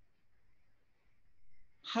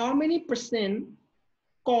 How many percent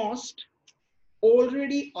cost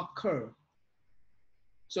already occur?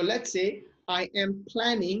 So let's say I am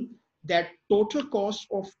planning that total cost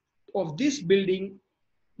of this building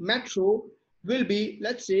metro will be,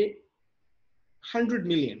 let's say, 100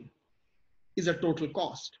 million is a total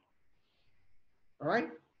cost. All right.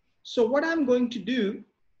 So what I'm going to do,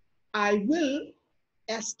 I will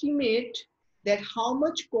estimate that how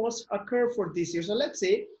much costs occur for this year. So let's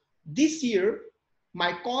say this year,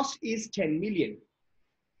 my cost is 10 million.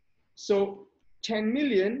 So 10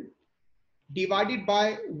 million divided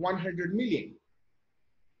by 100 million,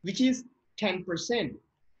 which is 10%.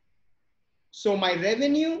 So my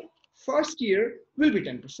revenue first year will be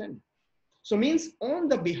 10%. So means on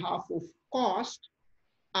the behalf of cost,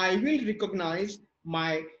 I will recognize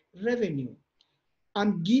my revenue.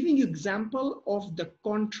 I'm giving you example of the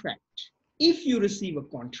contract. If you receive a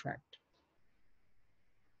contract,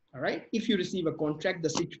 all right, if you receive a contract, the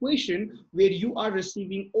situation where you are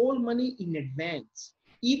receiving all money in advance,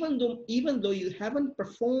 even though you haven't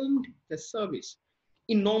performed the service.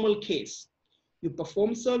 In normal case, you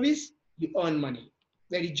perform service, you earn money.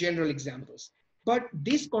 Very general examples. But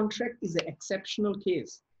this contract is an exceptional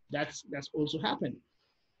case. That's also happened.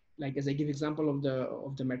 Like as I give example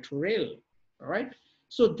of the metro rail. All right.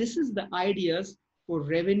 So this is the ideas for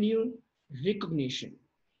revenue recognition.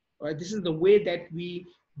 All right. This is the way that we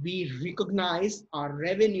recognize our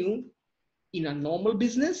revenue in a normal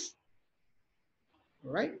business.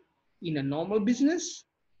 All right. In a normal business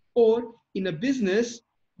or in a business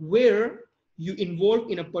where you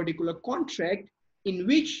involve in a particular contract in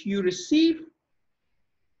which you receive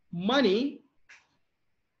money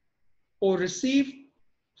or receive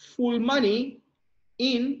full money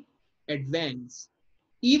in advance,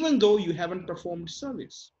 even though you haven't performed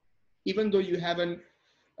service, even though you haven't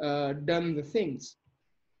done the things.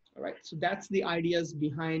 All right. So that's the ideas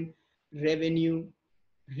behind revenue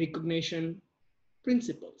recognition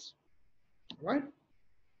principles. All right.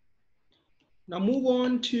 Now move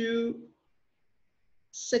on to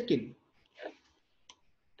second.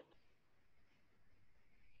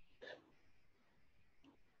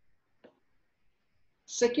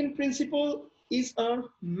 Second principle is a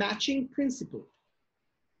matching principle.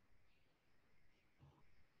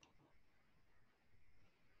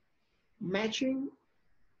 Matching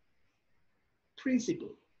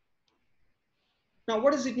principle. Now,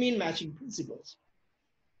 what does it mean, matching principles?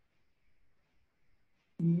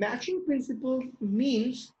 Matching principle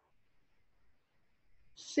means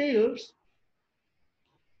sales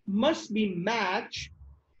must be matched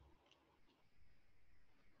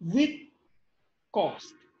with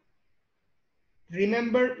cost.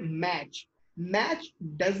 Remember, match. Match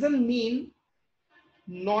doesn't mean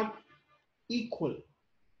not equal.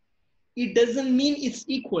 It doesn't mean it's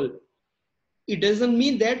equal. It doesn't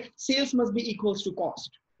mean that sales must be equals to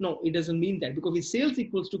cost. No, it doesn't mean that, because if sales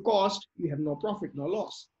equals to cost, you have no profit, no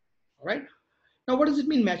loss. All right. Now, what does it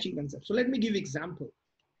mean, matching concept? So let me give example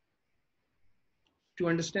to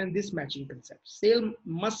understand this matching concept. Sale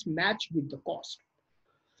must match with the cost.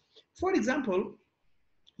 For example,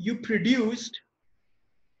 you produced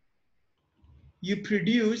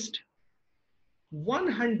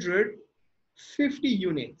 150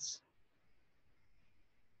 units.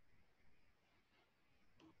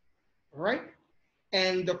 All right.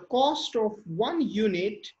 And the cost of one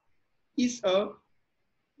unit is a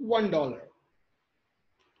 $1.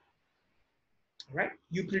 Right?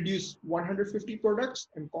 You produce 150 products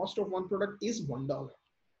and cost of one product is $1.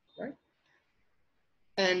 Right?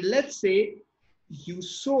 And let's say you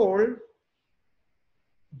sold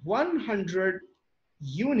 100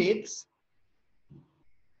 units,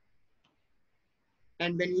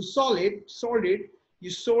 and when you sold it, you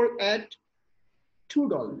sold at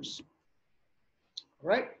 $2.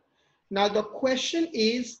 Right? Now the question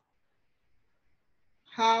is,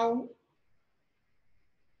 how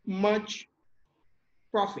much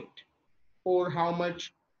profit or how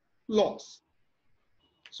much loss?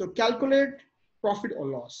 So calculate profit or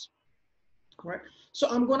loss, correct? So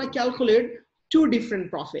I'm going to calculate two different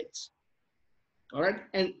profits, all right?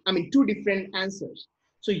 And I mean, two different answers.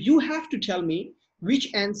 So you have to tell me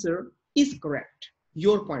which answer is correct,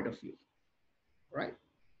 your point of view, right?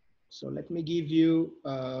 So let me give you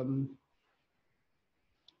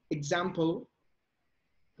example,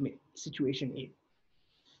 I mean, situation A.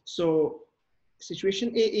 So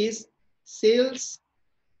situation A is sales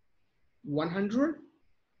 100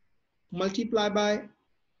 multiplied by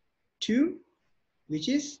 2, which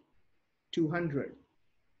is 200,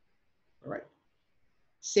 all right?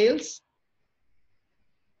 Sales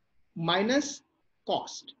minus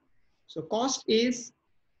cost. So cost is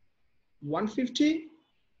 150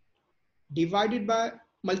 divided by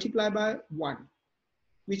multiplied by 1,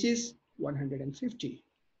 which is 150,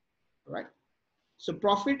 right? So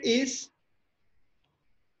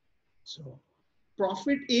so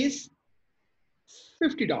profit is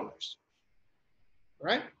 $50,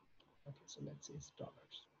 right? Okay, so let's say it's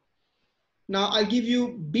dollars. Now I'll give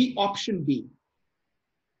you B, option B.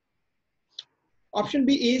 Option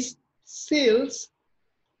B is sales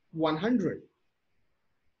 100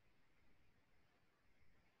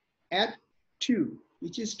 at 2,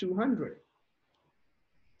 which is 200,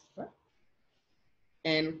 right?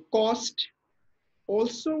 And cost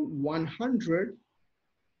also 100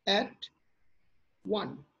 at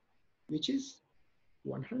 1, which is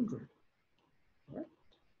 100, right?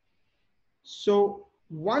 So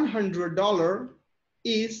 $100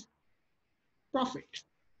 is profit,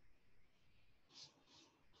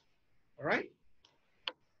 all right?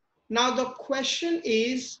 Now the question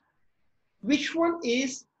is, which one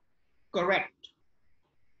is correct?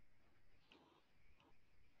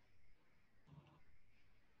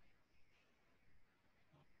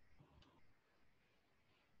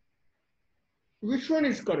 Which one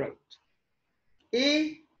is correct?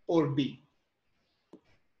 A or B?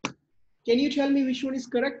 Can you tell me which one is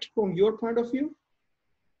correct from your point of view?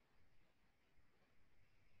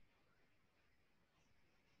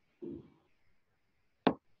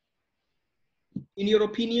 In your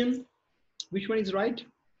opinion, which one is right?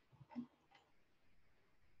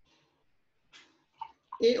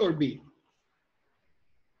 A or B?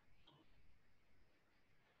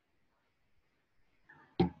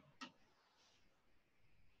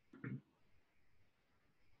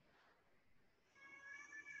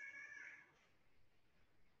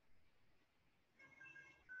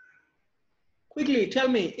 Quickly tell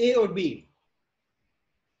me, A or B?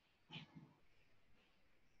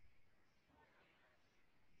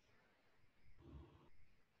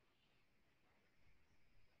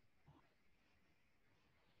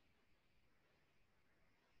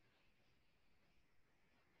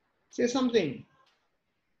 Say something.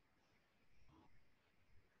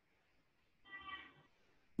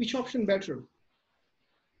 Which option better?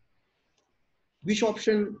 Which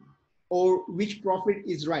option or which profit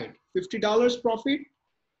is right? $50 profit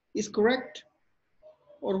is correct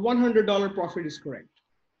or $100 profit is correct?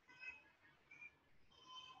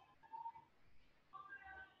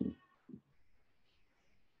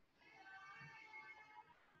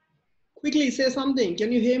 Quickly say something.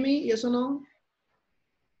 Can you hear me? Yes or no?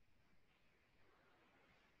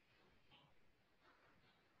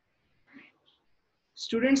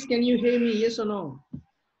 Students, can you hear me? Yes or no?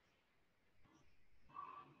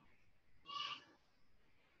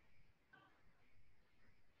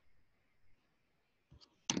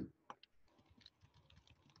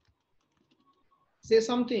 Say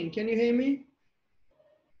something. Can you hear me?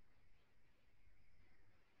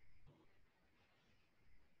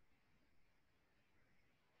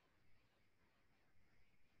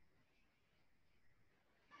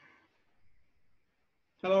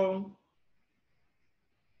 Hello?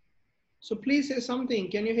 So please say something.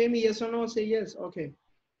 Can you hear me? Yes or no? Say yes. Okay.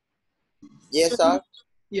 Yes, sir.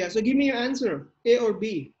 Yeah, so give me your answer, A or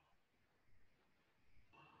B.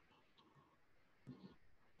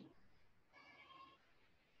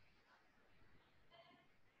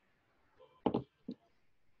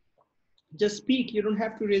 Just speak. You don't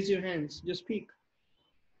have to raise your hands. Just speak.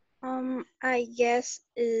 I guess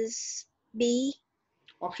is B.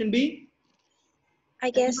 Option B. I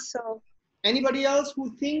guess so. Anybody else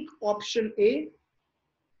who think option A?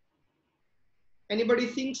 Anybody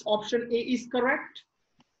thinks option A is correct?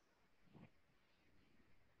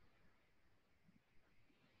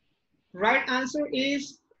 Right answer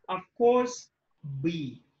is, of course,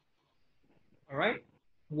 B. All right.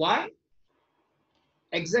 Why?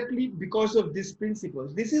 Exactly because of these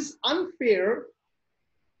principles. This is unfair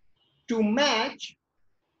to match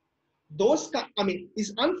those, I mean,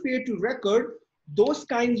 it's unfair to record those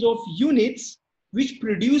kinds of units which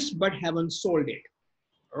produce but haven't sold it.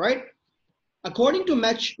 All right. According to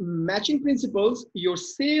matching principles, your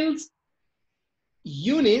sales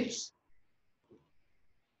units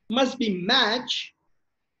must be matched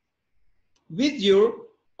with your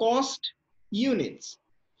cost units.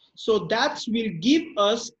 So that will give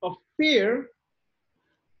us a fair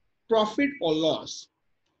profit or loss,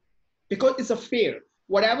 because it's a fair.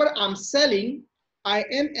 Whatever I'm selling, I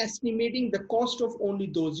am estimating the cost of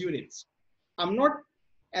only those units. I'm not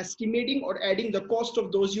estimating or adding the cost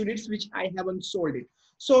of those units which I haven't sold it.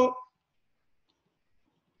 So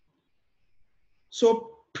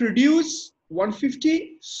produce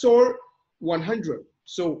 150, sold 100.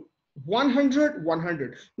 So 100,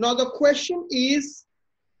 100. Now the question is,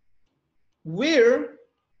 where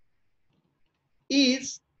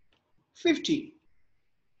is 50?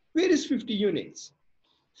 Where is 50 units?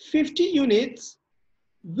 50 units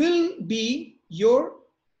will be your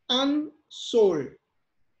unsold.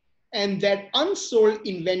 And that unsold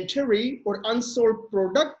inventory or unsold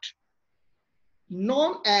product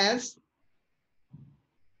known as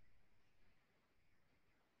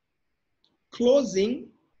closing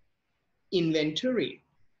inventory.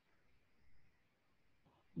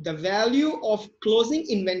 The value of closing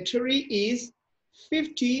inventory is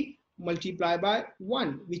 50 multiplied by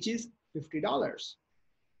 1, which is $50.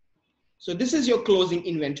 So this is your closing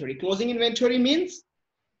inventory. Closing inventory means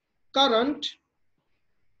current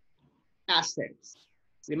assets.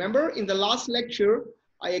 Remember, in the last lecture,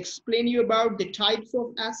 I explained you about the types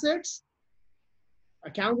of assets: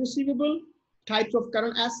 account receivable, types of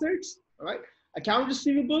current assets, all right? Account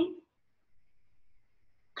receivable,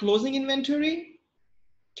 closing inventory,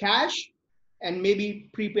 cash, and maybe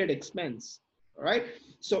prepaid expense, all right?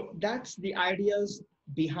 So that's the ideas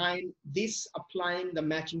behind this, applying the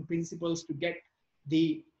matching principles to get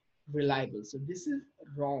the reliable. So this is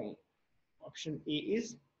wrong. Option A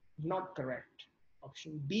is not correct.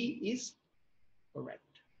 Option B is correct.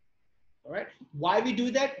 All right. Why we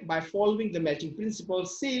do that? By following the matching principle,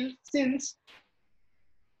 since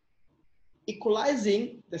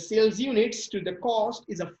equalizing the sales units to the cost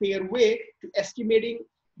is a fair way to estimating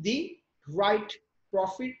the right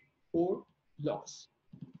profit or loss.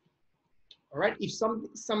 All right. If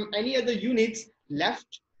any other units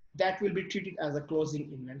left, that will be treated as a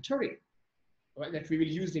closing inventory, all right, that we will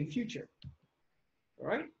use in future. All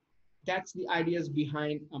right. That's the ideas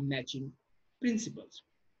behind a matching principles,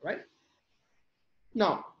 right?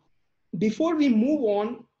 Now, before we move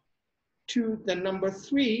on to the number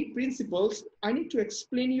 3 principles, I need to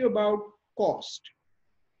explain you about cost,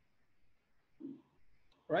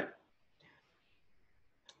 right?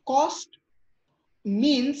 Cost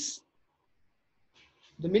means,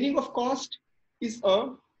 the meaning of cost is a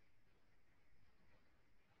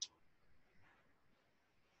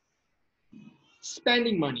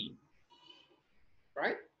spending money,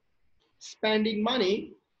 right? Spending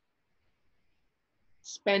money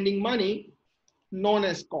known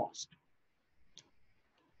as cost.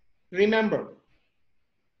 Remember,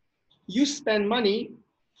 you spend money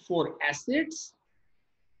for assets,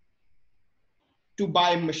 to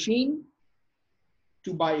buy machine,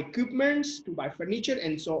 to buy equipments, to buy furniture,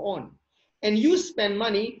 and so on. And you spend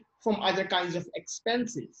money from other kinds of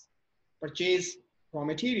expenses: purchase raw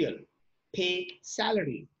material, pay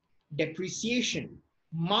salary, depreciation,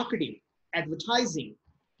 marketing, advertising,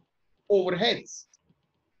 overheads,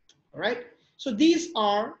 all right? So these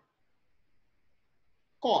are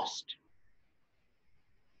cost.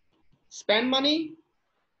 Spend money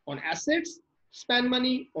on assets, spend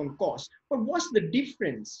money on cost. But what's the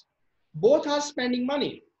difference? Both are spending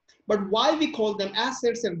money, but why we call them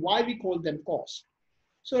assets and why we call them cost?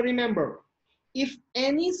 So remember, if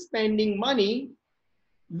any spending money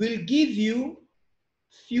will give you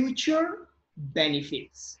future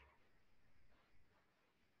benefits,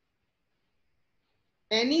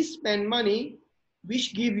 any spend money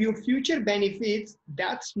which give you future benefits,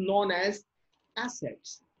 that's known as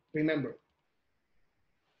assets. Remember,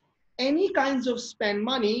 any kinds of spend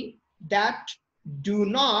money that do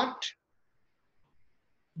not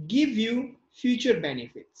give you future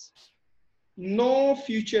benefits, no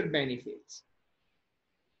future benefits,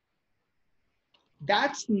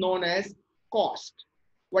 that's known as cost.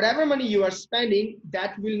 Whatever money you are spending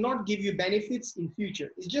that will not give you benefits in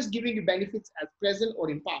future, it's just giving you benefits at present or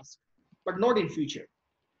in past, but not in future.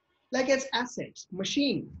 Like as assets,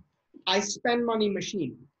 machine, I spend money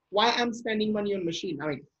machine. Why I'm spending money on machine? I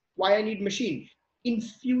mean, why I need machine? In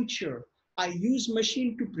future, I use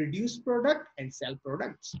machine to produce product and sell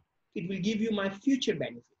products. It will give you my future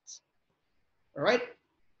benefits. All right.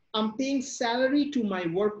 I'm paying salary to my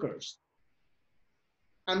workers.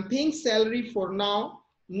 I'm paying salary for now,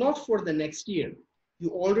 not for the next year. You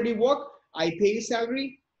already work, I pay you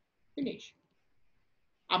salary, finish.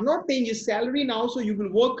 I'm not paying you salary now, so you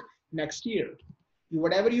will work next year.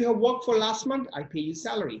 Whatever you have worked for last month, I pay you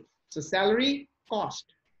salary. So salary, cost,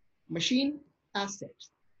 machine,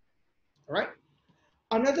 assets, all right?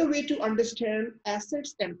 Another way to understand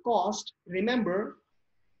assets and cost, remember,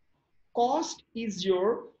 cost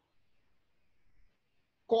nature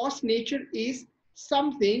is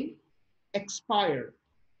something expired,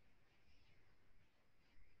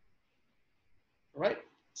 right?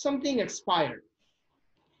 Something expired.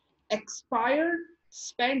 Expired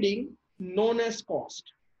spending known as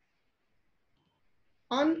cost.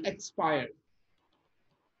 Unexpired.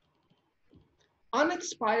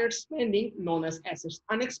 Unexpired spending known as assets.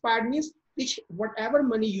 Unexpired means whatever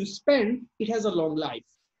money you spend, it has a long life.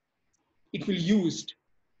 It will used.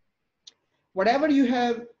 Whatever you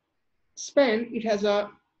have spent, it has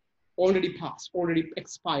already passed, already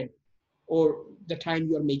expired, or the time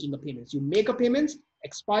you are making a payments. You make a payments,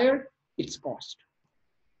 expired, it's cost.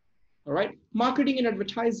 All right. Marketing and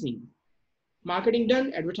advertising. Marketing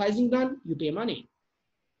done, advertising done, you pay money.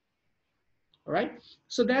 All right.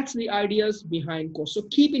 So that's the ideas behind cost. So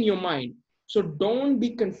keep in your mind. So don't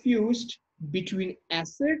be confused between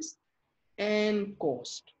assets and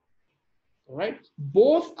cost. All right.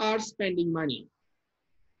 Both are spending money.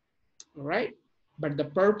 All right. But the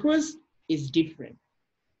purpose is different.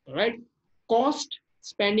 All right. Cost,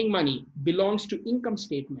 spending money, belongs to income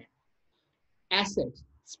statement. Assets,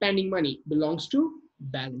 spending money, belongs to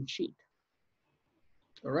balance sheet.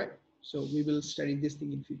 All right. So we will study this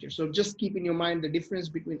thing in future. So just keep in your mind the difference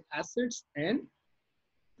between assets and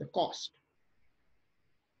the cost.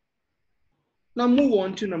 Now move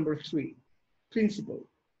on to number 3, principle.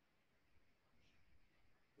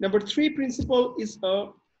 Number 3 principle is a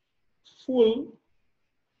full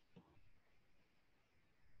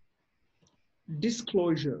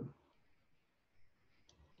disclosure.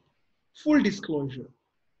 Full disclosure.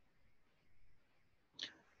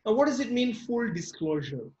 Now what does it mean, full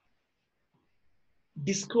disclosure?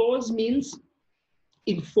 Disclose means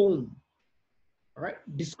inform. All right.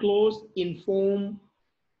 Disclose, inform,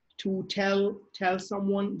 to tell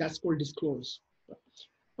someone, that's called disclose.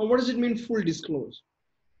 Now what does it mean, full disclose?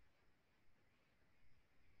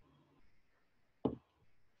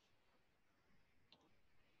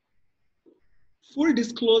 Full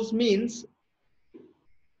disclose means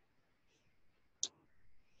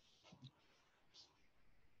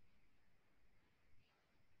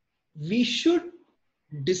we should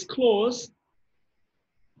disclose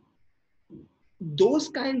those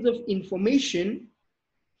kinds of information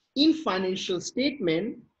in financial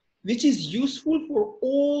statement which is useful for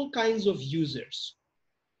all kinds of users.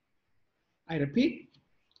 I repeat,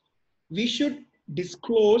 we should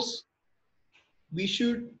disclose, we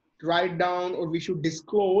should write down, or we should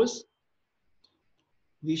disclose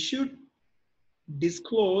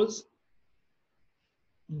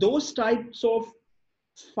those types of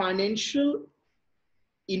financial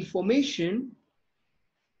information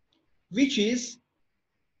which is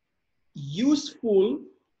useful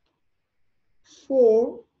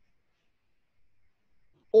for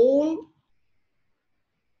all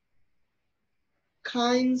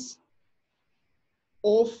kinds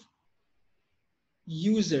of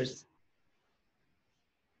users,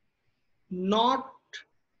 not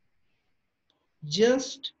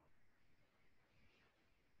just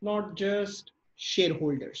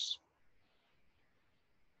shareholders.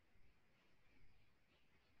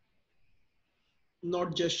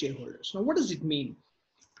 Not just shareholders. Now, what does it mean?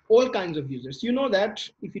 All kinds of users. You know that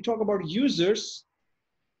if you talk about users,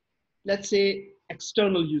 let's say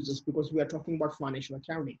external users, because we are talking about financial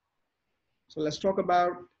accounting. So let's talk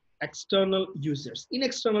about external users. In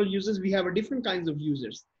external users, we have a different kinds of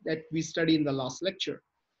users that we studied in the last lecture.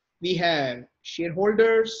 We have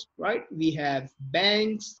shareholders, right? We have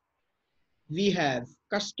banks, we have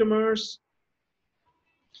customers,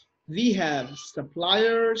 we have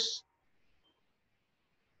suppliers,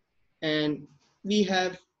 and we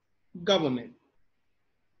have government.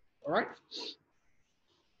 All right.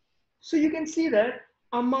 So you can see that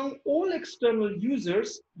among all external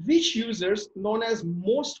users, which users known as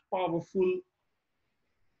most powerful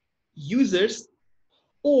users,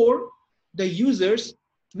 or the users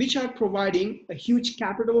which are providing a huge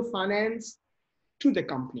capital finance to the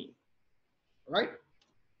company, right?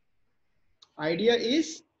 Idea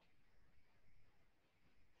is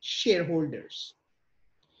shareholders.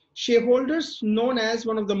 Shareholders known as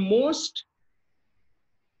one of the most,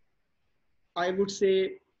 I would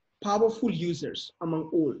say, powerful users among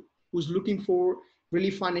all, who's looking for really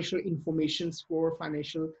financial informations for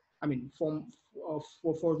financial, I mean, for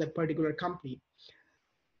that particular company.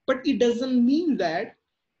 But it doesn't mean that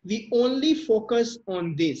we only focus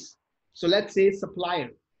on this. So let's say supplier,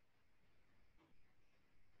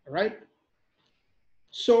 right?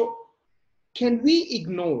 So can we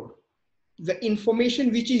ignore the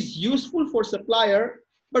information which is useful for supplier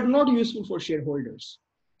but not useful for shareholders?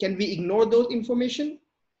 Can we ignore those information?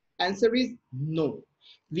 Answer is no.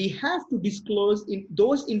 We have to disclose in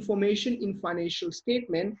those information in financial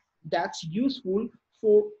statement that's useful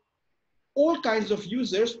for all kinds of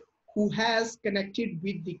users who has connected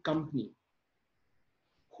with the company,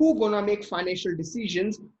 who gonna make financial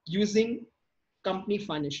decisions using company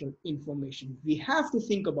financial information. We have to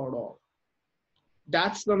think about all.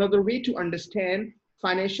 That's another way to understand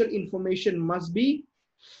financial information must be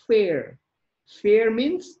fair. Fair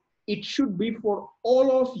means it should be for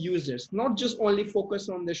all of users, not just only focus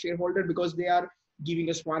on the shareholder because they are giving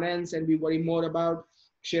us finance and we worry more about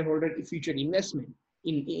shareholder future investment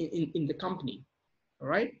in the company. All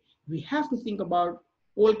right. We have to think about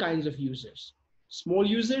all kinds of users, small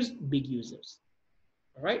users, big users.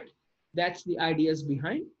 All right. That's the ideas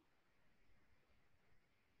behind.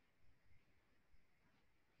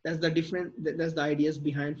 That's the different, that's the ideas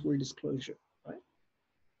behind full disclosure, right?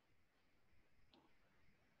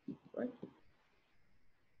 Right.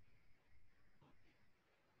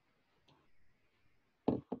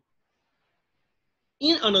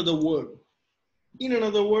 In another word,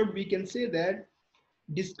 we can say that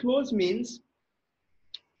disclose means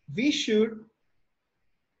we should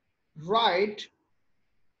write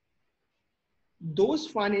those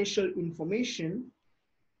financial information,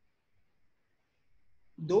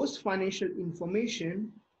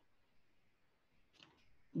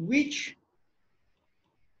 which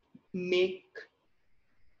make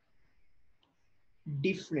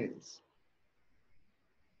difference,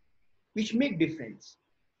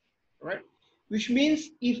 right? Which means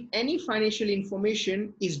if any financial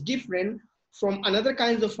information is different from another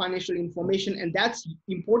kinds of financial information and that's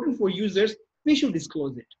important for users, we should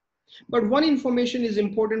disclose it. But one information is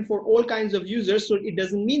important for all kinds of users, so it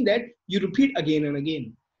doesn't mean that you repeat again and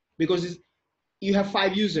again because you have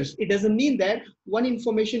 5 users. It doesn't mean that one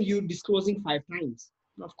information you're disclosing 5 times.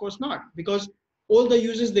 Of course not, because all the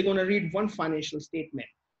users, they're going to read one financial statement.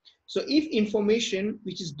 So if information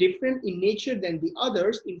which is different in nature than the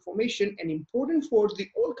others information and important for the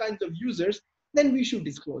all kinds of users, then we should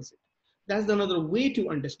disclose it. That's another way to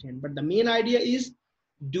understand. But the main idea is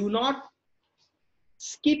do not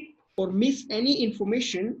skip or miss any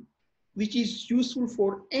information which is useful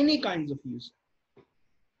for any kinds of user,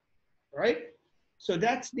 right? So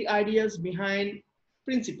that's the ideas behind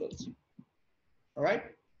principles, all right?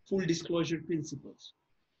 Full disclosure principles.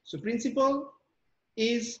 So principle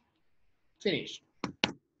is finished.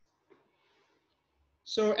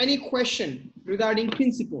 So any question regarding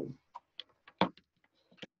principle?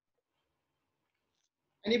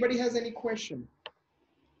 Anybody has any question?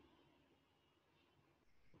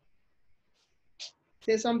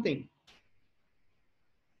 Say something.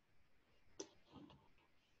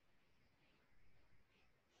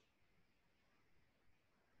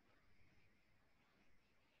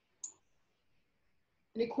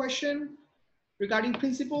 Any question regarding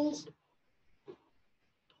principles?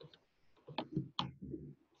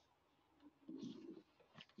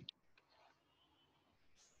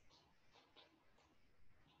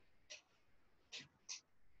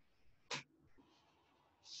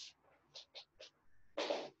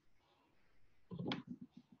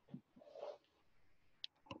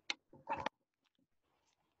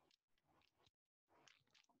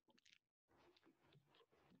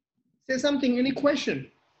 Say something, any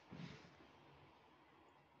question?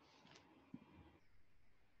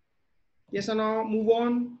 Yes or no, move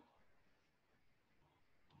on.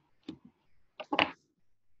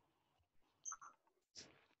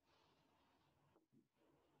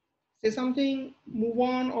 Say something, move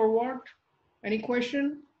on, or what? Any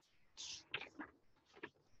question?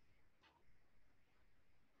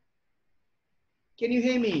 Can you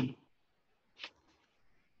hear me?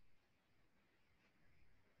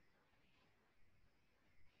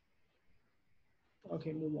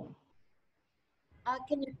 Okay, move on.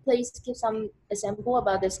 Can you please give some example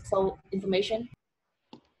about this information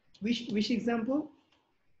Which example?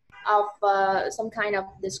 of some kind of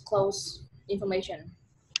disclosed information?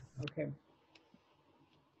 Okay.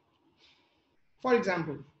 For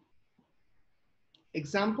example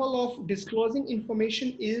of disclosing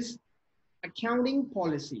information is accounting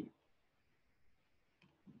policy.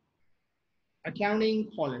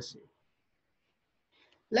 Accounting policy.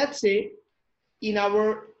 Let's say in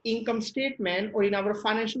our income statement or in our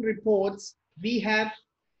financial reports, we have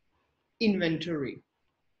inventory.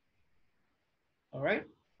 All right.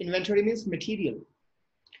 Inventory means material.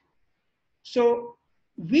 So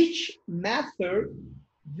which method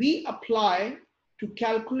we apply to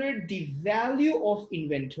calculate the value of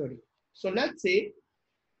inventory? So let's say,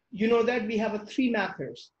 you know that we have three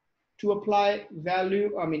methods to apply value,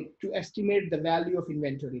 to estimate the value of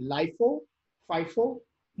inventory: LIFO, FIFO,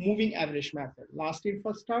 moving average method, last in,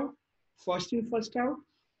 first out, first in, first out,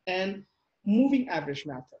 and moving average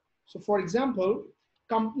method. So for example,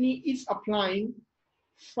 company is applying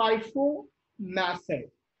FIFO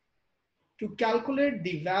method to calculate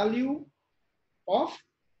the value of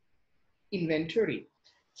inventory.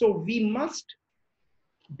 So we must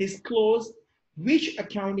disclose which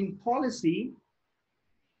accounting policy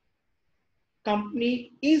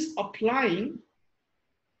company is applying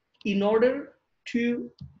in order to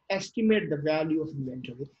estimate the value of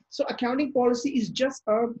inventory. So accounting policy is just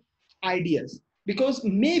ideas, because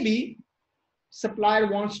maybe supplier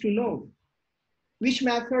wants to know which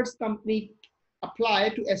methods company apply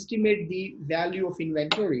to estimate the value of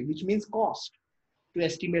inventory, which means cost, to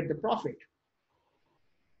estimate the profit.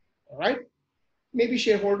 All right. Maybe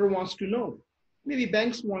shareholder wants to know, maybe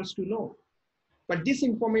banks wants to know, but this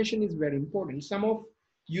information is very important. Some of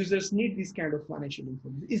users need this kind of financial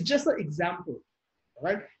information. It's just an example,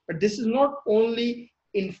 right? But this is not only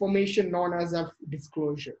information known as a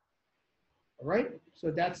disclosure, all right?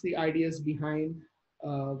 So that's the ideas behind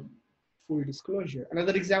full disclosure.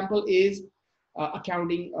 Another example is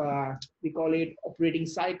accounting, we call it operating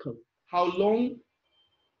cycle. How long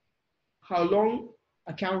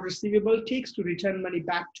account receivable takes to return money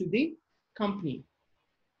back to the company.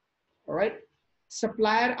 All right.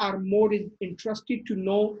 Supplier are more interested to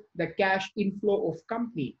know the cash inflow of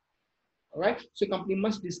company. All right. So company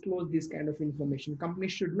must disclose this kind of information. Company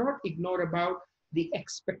should not ignore about the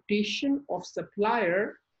expectation of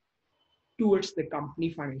supplier towards the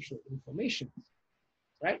company financial information.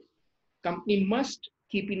 Right. Company must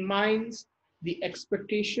keep in mind the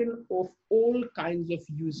expectation of all kinds of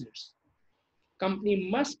users. Company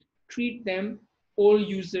must treat them, all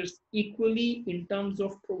users, equally in terms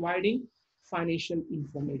of providing financial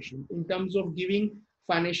information, in terms of giving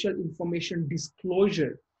financial information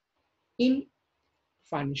disclosure in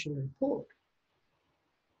financial report.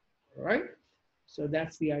 All right. So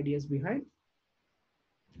that's the ideas behind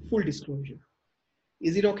full disclosure.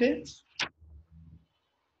 Is it okay?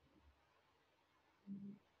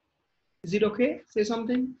 Is it okay? Say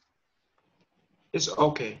something. It's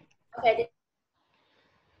okay. Okay.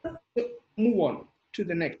 Move on to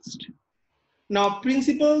the next. Now,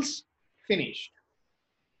 principles finished.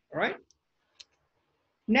 All right.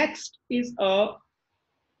 Next is a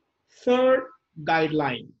third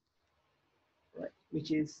guideline, right,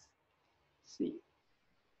 which is C.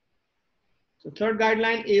 So third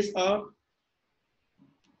guideline is a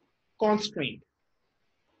constraint.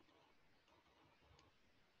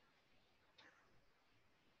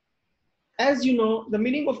 As you know, the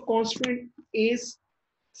meaning of constraint is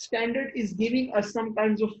standard is giving us some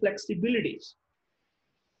kinds of flexibilities,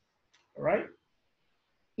 all right,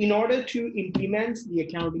 in order to implement the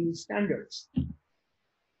accounting standards.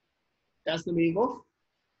 That's the meaning of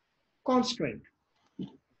constraint.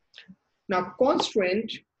 Now,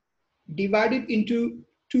 constraint divided into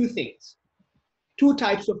two things, two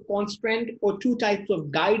types of constraint or two types of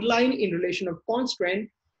guideline in relation of constraint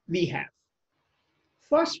we have.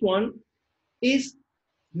 First one is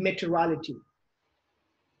materiality,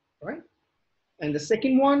 right? And the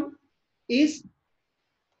second one is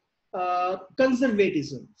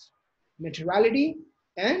conservatism, materiality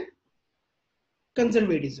and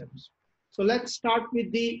conservatism. So let's start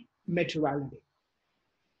with the materiality.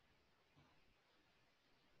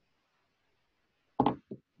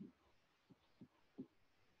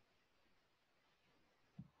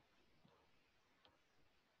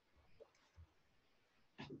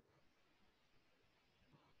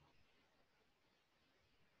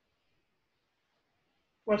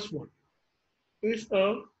 First one is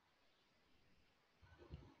a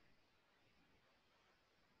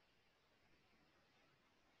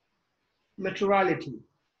materiality.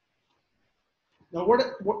 Now,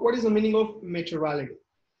 what is the meaning of materiality?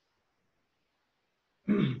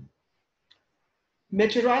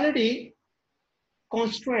 Materiality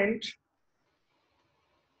constraint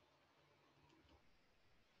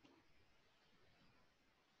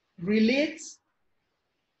relates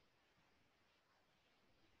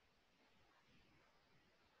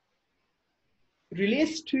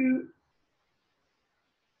to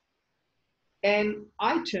an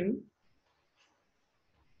item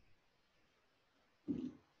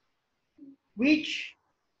which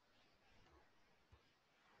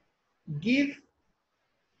give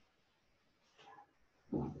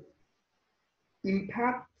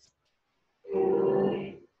impacts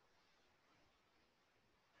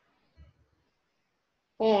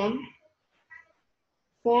on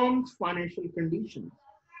firm's financial conditions.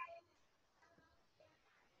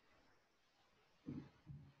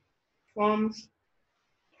 Firm's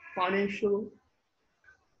financial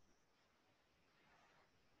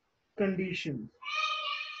conditions.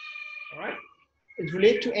 All right. It's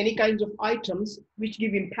related to any kinds of items which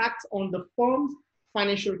give impacts on the firm's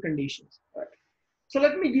financial conditions. All right. So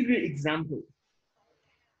let me give you an example.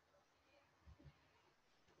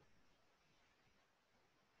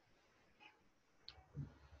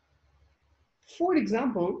 For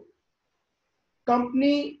example,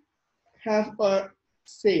 company have a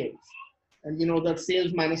sales, and you know that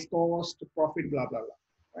sales minus cost, profit, blah, blah, blah.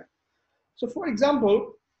 Right? So for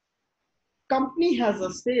example, company has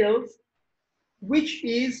a sales which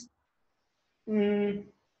is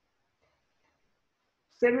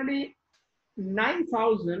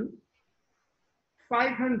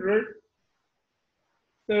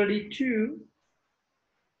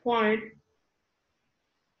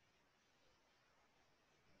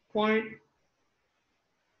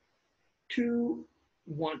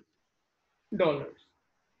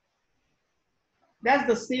That's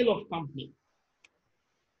the sale of company.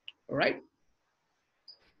 All right.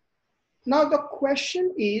 Now the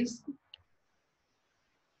question is,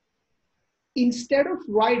 instead of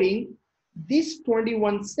writing this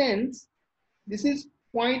 21 cents, this is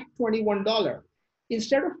 $0.21.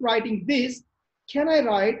 Instead of writing this, can I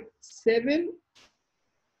write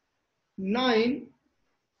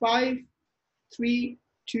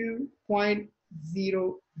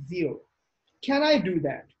 79532.00? Can I do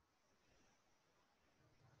that?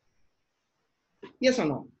 Yes or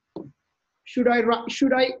no? Should I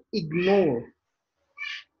ignore?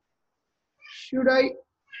 Should I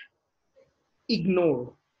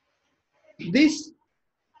ignore this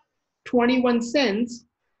 21 cents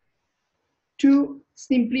to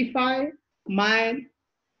simplify my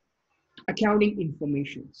accounting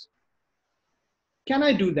informations? Can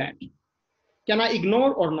I do that? Can I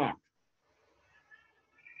ignore or not?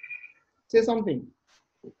 Say something.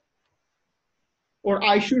 Or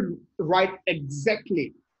I should write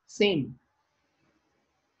exactly same.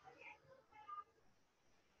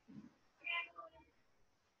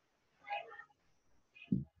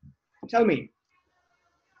 Tell me.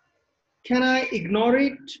 Can I ignore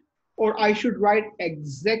it, or I should write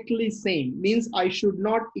exactly same? Means I should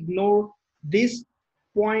not ignore this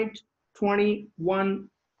 $0.21.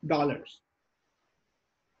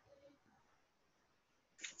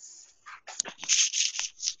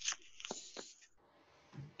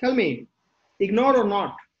 Tell me, ignore or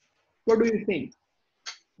not? What do you think?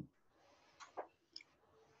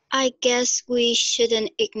 I guess we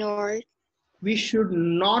shouldn't ignore it. We should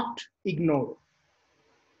not ignore.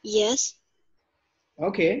 Yes.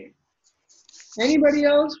 Okay. Anybody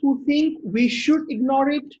else who think we should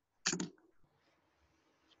ignore it?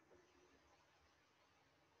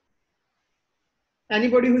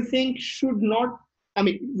 Anybody who thinks should not, I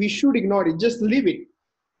mean, we should ignore it, just leave it,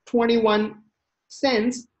 21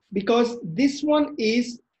 cents, because this one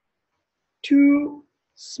is too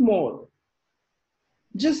small.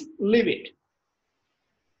 Just leave it.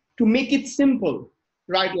 To make it simple,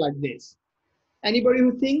 write like this. Anybody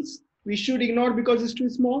who thinks we should ignore because it's too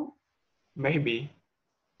small? Maybe.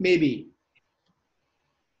 Maybe.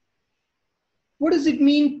 What does it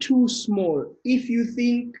mean too small if you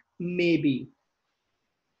think maybe?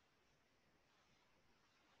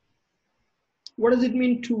 What does it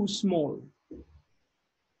mean too small?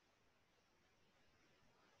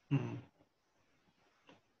 Hmm.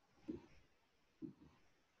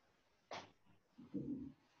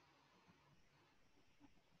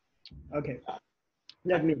 Okay,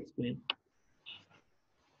 let me explain.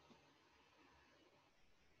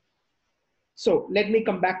 So let me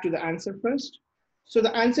come back to the answer first. So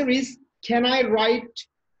the answer is, can I write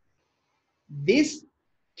this?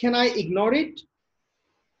 Can I ignore it?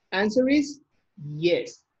 Answer is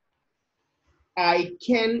yes. I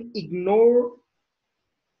can ignore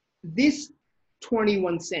this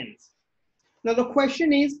 21 cents. Now the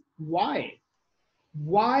question is why?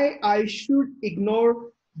 Why I should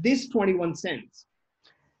ignore this 21 cents?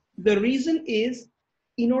 The reason is,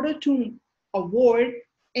 in order to avoid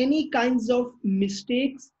any kinds of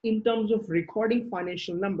mistakes in terms of recording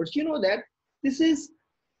financial numbers, you know that this is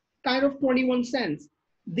kind of 21 cents.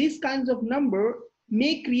 These kinds of number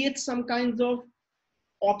may create some kinds of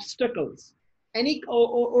obstacles,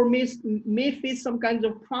 or may face some kinds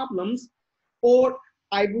of problems or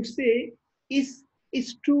I would say is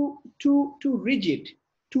too rigid,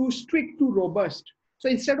 too strict, too robust. So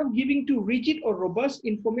instead of giving too rigid or robust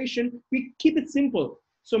information, we keep it simple.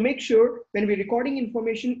 So make sure when we're recording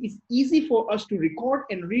information, it's easy for us to record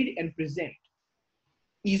and read and present.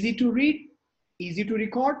 Easy to read, easy to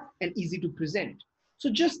record, and easy to present.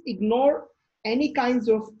 So just ignore any kinds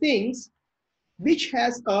of things which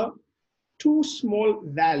has a too small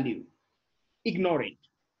value. Ignore it.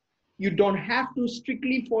 You don't have to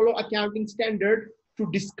strictly follow accounting standard to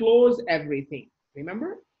disclose everything.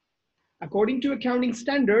 Remember, according to accounting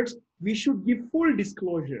standards, we should give full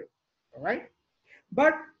disclosure, all right?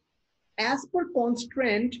 But as per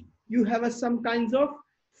constraint, you have some kinds of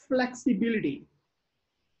flexibility,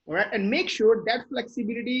 all right? And make sure that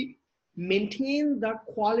flexibility maintain the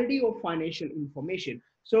quality of financial information.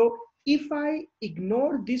 So if I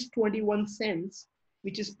ignore this 21 cents,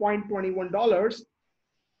 which is $0.21,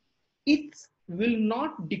 it will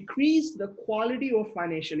not decrease the quality of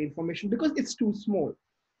financial information because it's too small.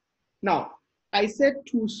 Now, I said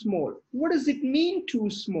too small. What does it mean, too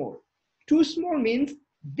small? Too small means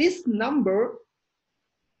this number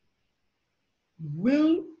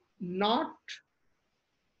will not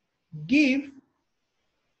give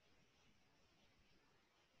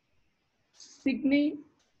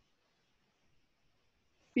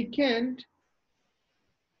significant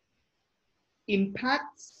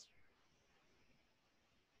impacts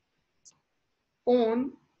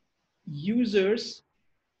on users'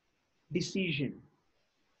 decision,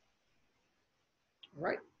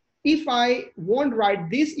 right? If I won't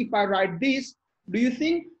write this, if I write this, do you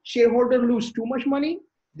think shareholder lose too much money?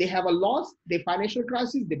 They have a loss, they financial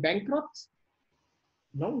crisis, they bankrupt?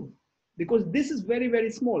 No, because this is very,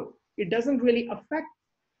 very small. It doesn't really affect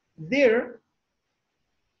their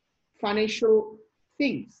financial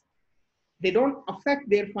things. They don't affect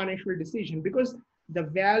their financial decision because the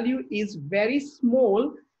value is very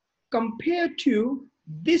small compared to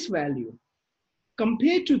this value.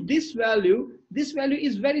 Compared to this value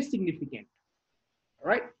is very significant. All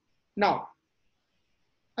right. Now,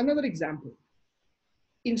 another example.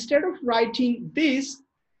 Instead of writing this,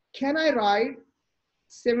 can I write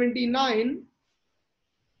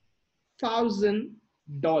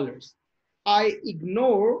 $79,000? I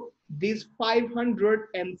ignore this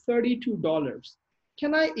 $532.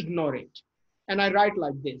 Can I ignore it? And I write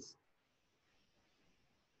like this.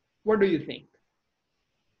 What do you think?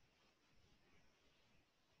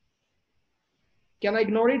 Can I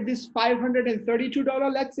ignore it? This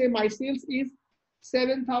 $532, let's say my sales is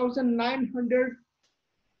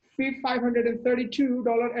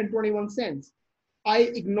 $7,532.21. I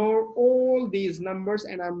ignore all these numbers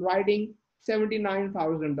and I'm writing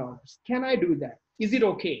 $79,000. Can I do that? Is it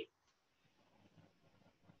okay?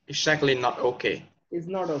 Exactly not okay. It's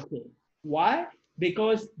not okay. Why?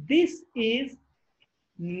 Because this is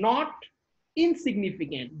not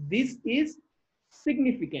insignificant. This is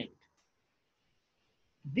significant.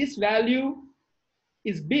 This value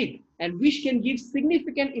is big and which can give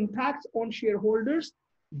significant impacts on shareholders'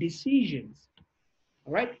 decisions.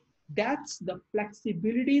 All right, that's the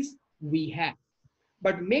flexibilities we have.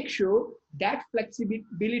 But make sure that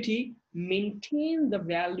flexibility maintain the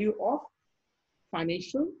value of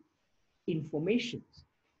financial information,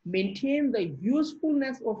 maintain the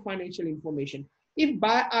usefulness of financial information. If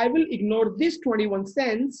I will ignore this 21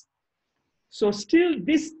 cents, so still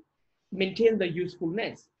this maintain the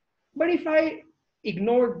usefulness. But if I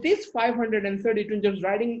ignore this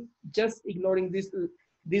 532, just ignoring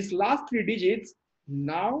these last three digits,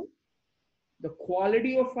 now the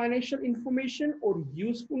quality of financial information or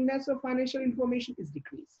usefulness of financial information is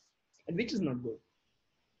decreased, and which is not good.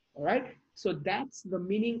 All right. So that's the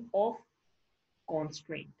meaning of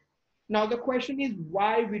constraint. Now the question is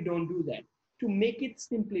why we don't do that? To make it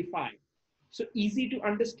simplified. So easy to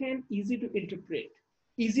understand, easy to interpret,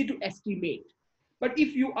 easy to estimate. But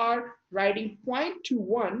if you are writing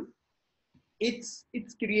 0.21, it's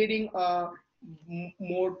creating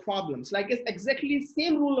more problems. Like it's exactly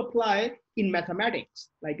same rule apply in mathematics.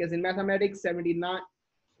 Like as in mathematics, 75,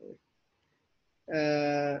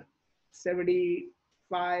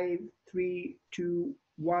 3, 2,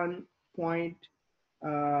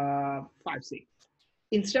 1.56.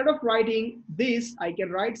 Instead of writing this, I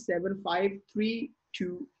can write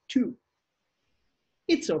 75322.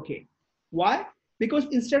 It's okay. Why? Because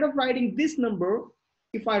instead of writing this number,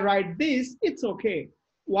 if I write this, it's okay.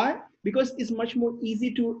 Why? Because it's much more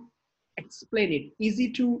easy to explain it,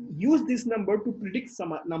 easy to use this number to predict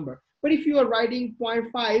some number. But if you are writing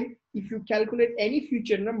 0.5, if you calculate any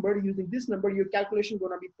future number using this number, your calculation is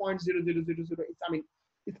going to be 0.0000.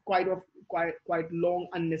 It's quite long,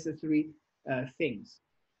 unnecessary things.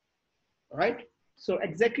 All right. So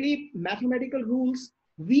exactly mathematical rules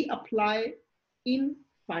we apply in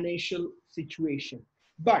financial situation.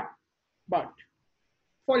 But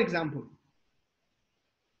for example,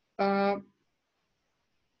 uh,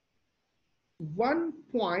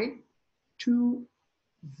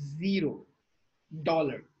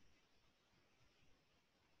 $1.20.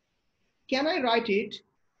 Can I write it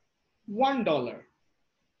 $1?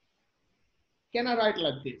 Can I write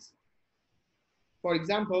like this? For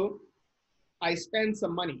example, I spend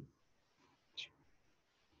some money.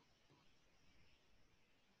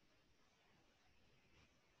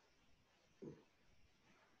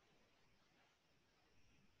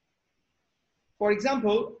 For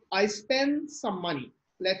example, I spend some money,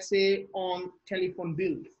 let's say on telephone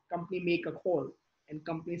bills. Company make a call and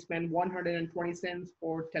company spend 120 cents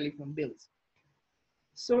for telephone bills.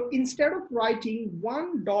 So instead of writing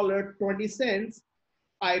 $1.20,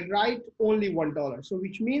 I write only $1. So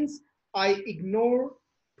which means I ignore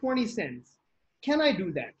 20 cents. Can I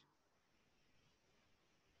do that?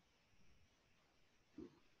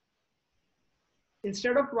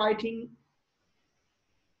 Instead of writing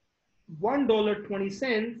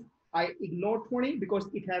 $1.20, I ignore 20 because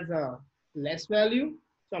it has a less value.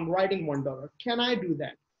 So I'm writing $1. Can I do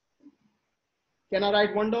that? Can I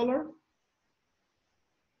write $1?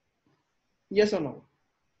 Yes or no?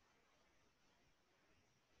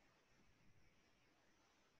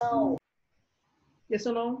 No. Yes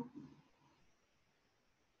or no?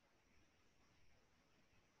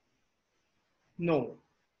 No.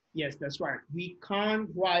 Yes, that's right. We can't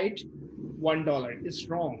write $1. It's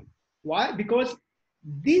wrong. Why? Because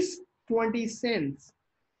this 20 cents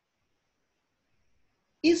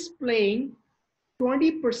is playing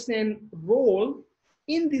 20% role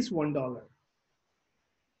in this $1.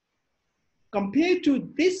 Compared to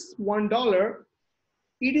this $1,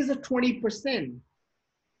 it is a 20%.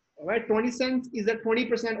 All right, 20 cents is a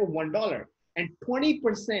 20% of $1, and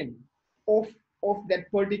 20% of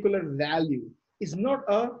that particular value is not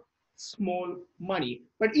a small money.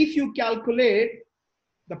 But if you calculate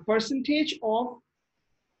the percentage of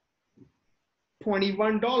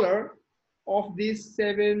 $21 of this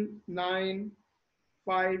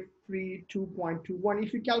 7,953.2.21,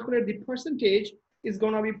 if you calculate the percentage, it's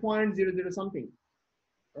gonna be 0.00 something,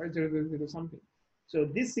 right? 0.00 something. So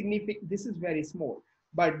this is very small,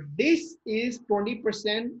 but this is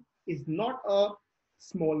 20% is not a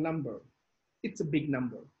small number. It's a big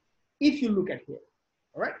number if you look at here.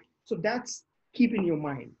 All right. So that's keep in your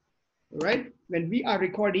mind. All right. When we are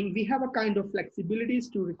recording, we have a kind of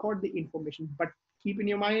flexibilities to record the information, but keep in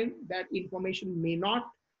your mind that information may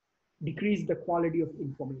not decrease the quality of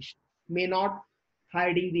information, may not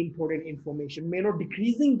hiding the important information, may not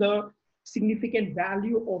decreasing the significant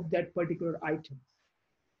value of that particular item,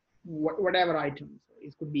 whatever items.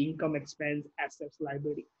 It could be income, expense, assets,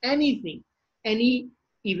 liability, anything, any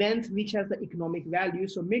events which has the economic value.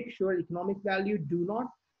 So make sure economic value do not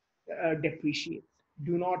depreciate,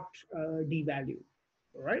 do not devalue.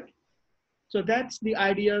 All right. So that's the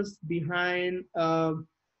ideas behind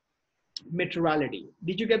materiality.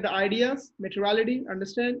 Did you get the ideas? Materiality,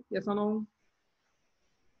 understand? Yes or no?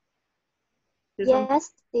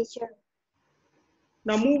 Yes, teacher.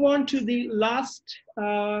 Now move on to the last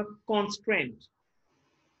constraint,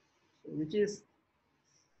 which is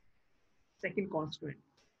second constraint,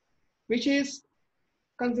 which is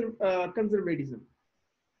conservatism.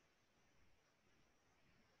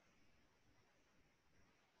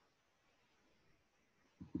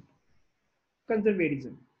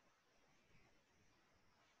 Conservatism.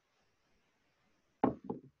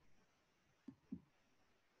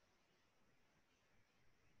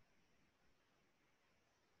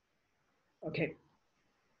 Okay.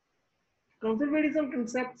 Conservatism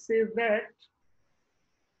concept says that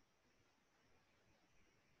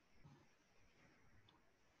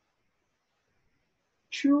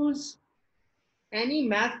choose any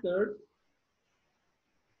method,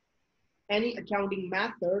 any accounting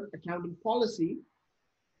method, accounting policy,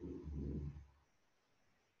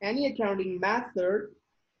 any accounting method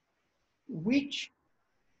which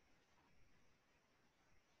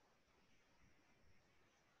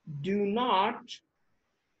do not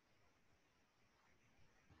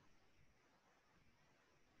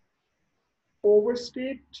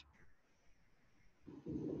overstate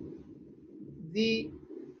the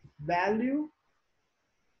value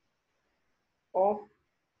of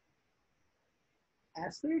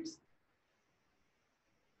assets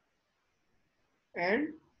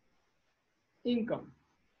and income.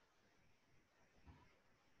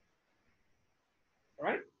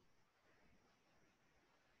 Right?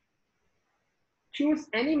 choose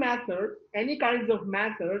any method, any kinds of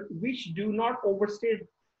method which do not overstate.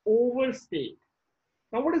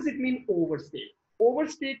 Now, what does it mean overstate?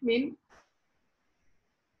 Overstate means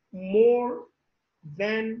more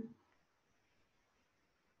than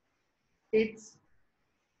its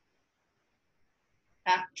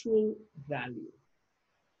actual value.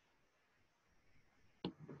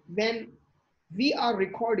 When we are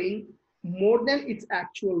recording more than its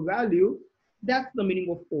actual value, that's the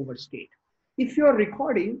meaning of overstate. If you're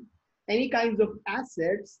recording any kinds of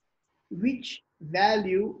assets which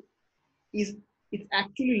value is it's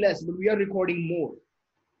actually less, but we are recording more,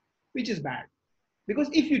 which is bad. Because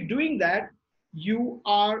if you're doing that, you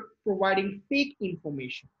are providing fake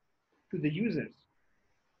information to the users.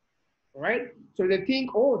 All right? So they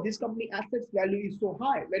think, oh, this company assets value is so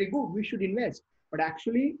high, very good, we should invest. But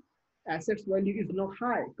actually, assets value is not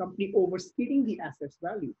high. Company overstating the assets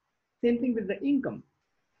value. Same thing with the income.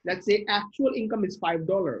 Let's say actual income is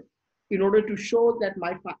 $5. In order to show that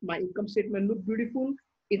my income statement look beautiful,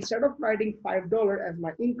 instead of writing $5 as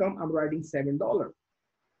my income, I'm writing $7.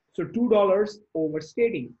 So $2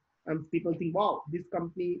 overstating. And people think, wow, this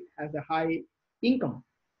company has a high income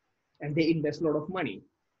and they invest a lot of money.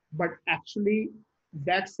 But actually,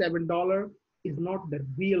 that $7 is not the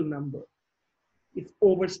real number. It's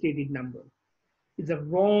overstated number. It's a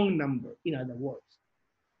wrong number, in other words.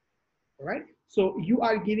 All right? So you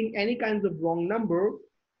are giving any kinds of wrong number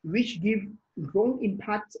which give wrong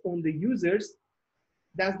impacts on the users.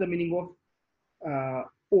 That's the meaning of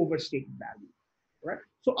overstated value. Right?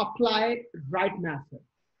 So apply right method.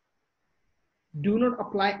 Do not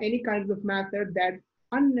apply any kinds of method that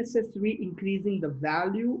unnecessarily increasing the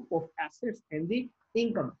value of assets and the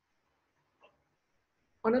income.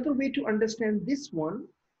 Another way to understand this one,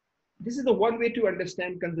 this is the one way to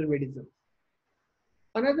understand conservatism.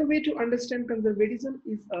 Another way to understand conservatism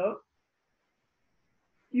is a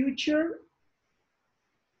future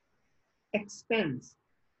expense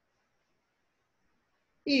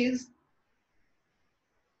is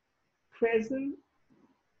present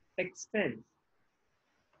expense,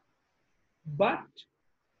 but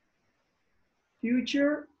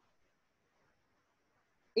future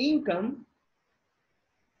income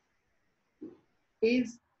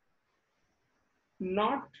is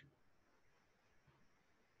not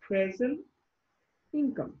present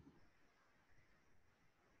income.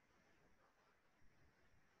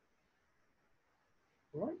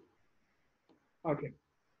 Right? Okay.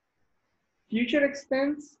 Future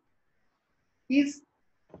expense is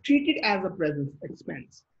treated as a present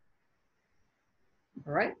expense.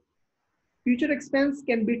 All right. Future expense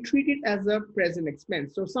can be treated as a present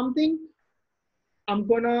expense. So something I'm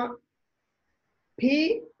gonna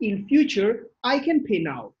pay in future, I can pay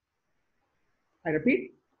now. I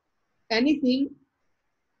repeat, anything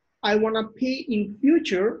I wanna pay in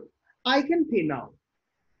future, I can pay now.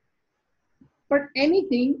 But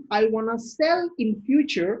anything I wanna sell in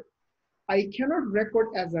future, I cannot record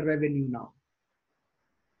as a revenue now.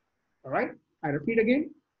 All right, I repeat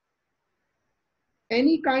again.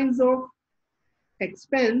 Any kinds of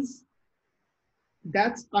expense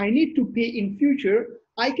that I need to pay in future,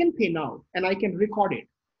 I can pay now and I can record it.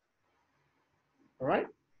 All right.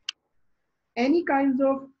 Any kinds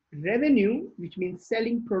of revenue, which means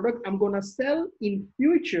selling product, I'm gonna sell in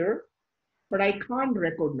future, but I can't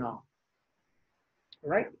record now. All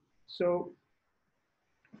right. So,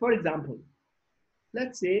 for example,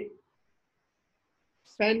 let's say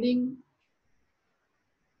spending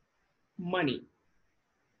money.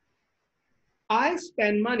 I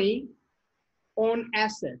spend money on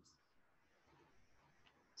assets.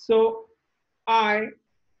 So I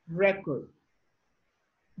record.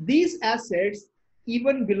 These assets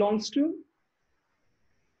even belongs to,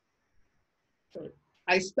 sorry,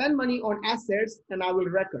 I spend money on assets and I will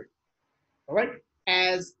record, all right,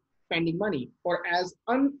 as spending money or as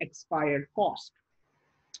unexpired cost,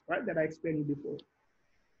 right, that I explained before.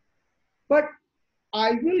 But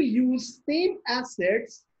I will use same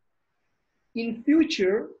assets in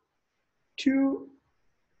future to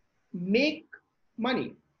make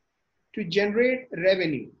money, to generate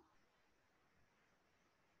revenue.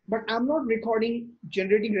 But I'm not recording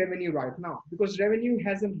generating revenue right now because revenue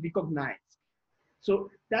hasn't recognized. So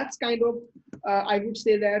that's kind of, I would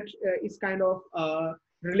say that it's kind of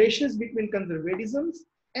relations between conservatism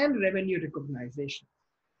and revenue recognition.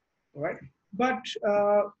 All right. But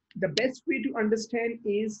the best way to understand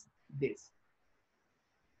is this,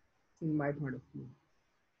 in my point of view.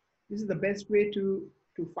 This is the best way to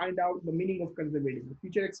find out the meaning of conservatism.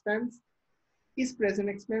 Future expense is present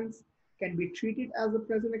expense, can be treated as a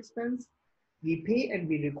present expense. We pay and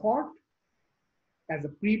we record as a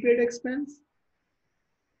prepaid expense.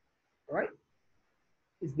 All right.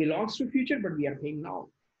 It belongs to future, but we are paying now.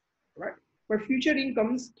 Right. But future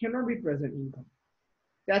incomes cannot be present income.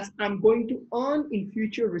 That's I'm going to earn in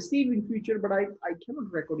future, receive in future, but I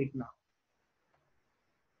cannot record it now.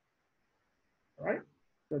 All right.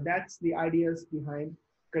 So that's the ideas behind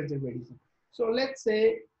conservatism. So let's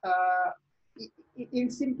say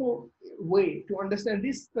in simple way to understand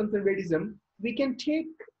this conservatism, we can take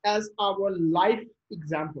as our life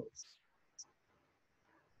examples.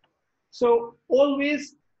 So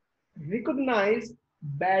always recognize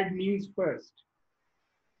bad news first.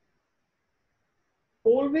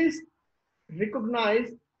 Always recognize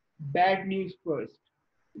bad news first.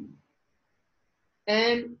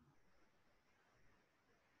 And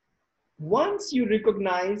once you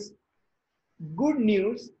recognize good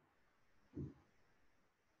news,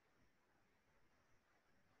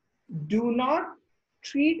 do not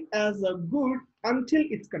treat as a good until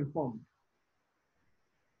it's confirmed.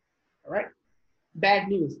 All right? Bad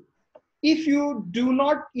news. If you do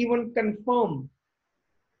not even confirm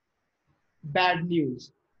bad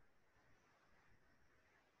news,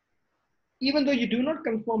 even though you do not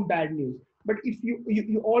confirm bad news, but if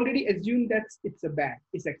you already assume that it's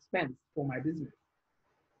expense for my business.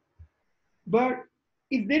 But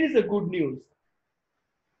if there is a good news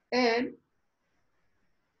and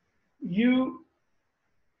you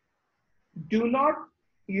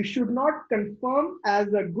should not confirm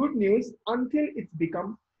as a good news until it's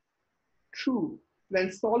become true.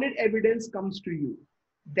 When solid evidence comes to you,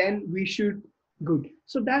 then we should good.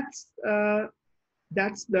 So that's the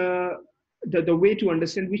way to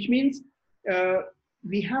understand, which means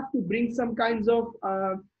we have to bring some kinds of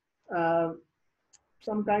uh, uh,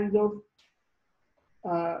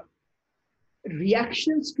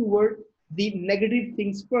 reactions toward the negative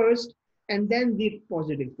things first and then the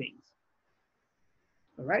positive things.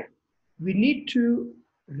 All right, we need to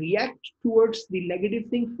react towards the negative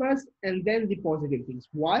thing first and then the positive things.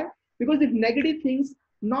 Why? Because if negative things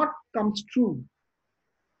not comes true,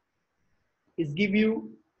 is give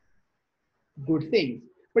you good things.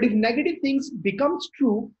 But if negative things becomes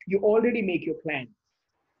true, you already make your plan.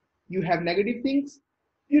 You have negative things,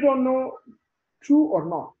 you don't know true or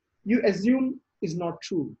not. You assume is not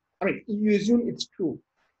true. I mean, you assume it's true,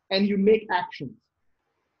 and you make actions.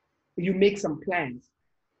 You make some plans.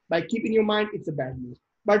 By keeping your mind, it's a bad news.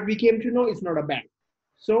 But we came to know it's not a bad.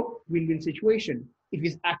 So win-win situation. If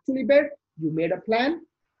it's actually bad, you made a plan.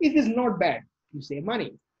 If it's not bad, you save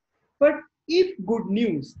money. But if good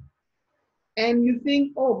news, and you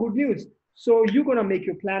think, oh, good news, so you're gonna make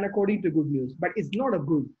your plan according to good news, but it's not a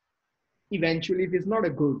good. Eventually, if it's not a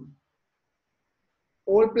good,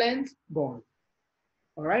 all plans gone.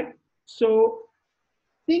 All right. So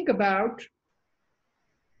think about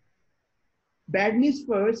bad news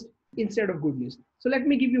first instead of good news. So let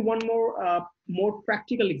me give you one more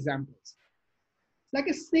practical examples. Like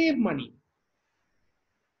a save money.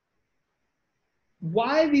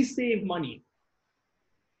 Why we save money?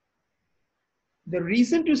 The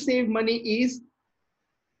reason to save money is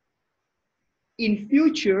in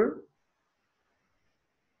future,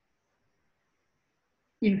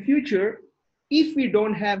 if we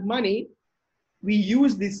don't have money, we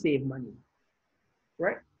use this save money,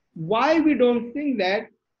 right? Why we don't think that?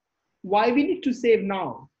 Why we need to save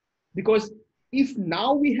now? Because if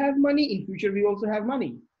now we have money, in future we also have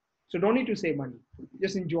money. So don't need to save money.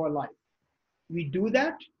 Just enjoy life. We do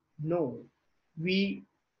that? No, we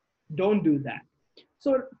don't do that.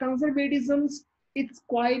 So conservatism, it's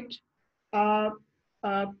quite about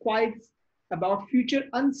future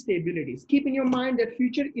instabilities. Keep in your mind that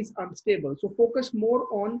future is unstable. So focus more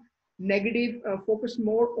on negative, focus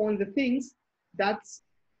more on the things that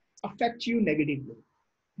affect you negatively.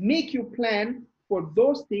 Make your plan for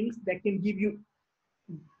those things that can give you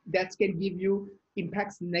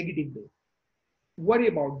impacts negatively. Worry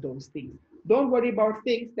about those things. Don't worry about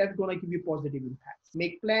things that's going to give you positive impacts.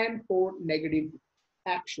 Make plan for negative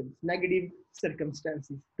actions, negative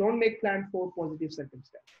circumstances. Don't make plan for positive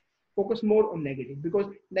circumstances. Focus more on negative,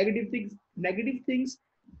 because negative things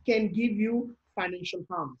can give you financial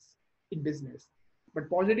harms in business. But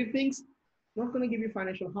positive things not going to give you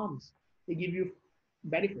financial harms. They give you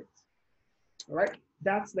benefits. All right,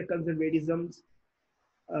 that's the conservatism's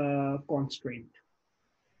constraint.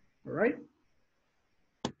 All right,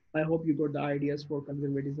 I hope you got the ideas for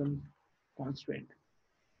conservatism constraint.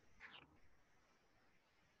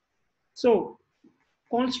 So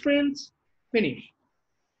constraints finish.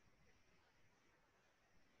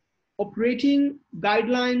 Operating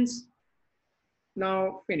guidelines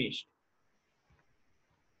now finished.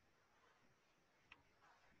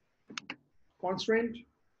 Constraint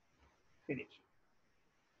finished.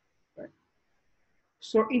 Right.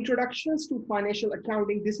 So introductions to financial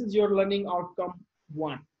accounting, this is your learning outcome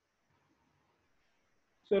 1.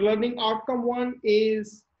 So learning outcome 1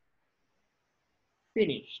 is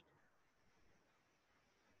finished.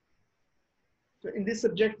 So in this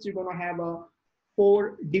subject, you're going to have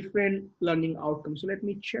 4 different learning outcomes. So let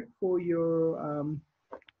me check for your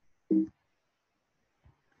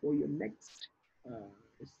next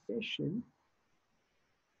session.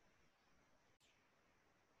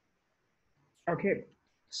 Okay.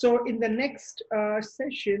 So in the next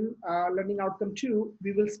session, learning outcome 2,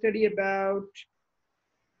 we will study about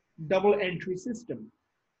double entry system.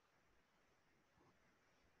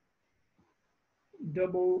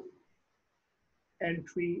 Double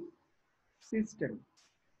entry system,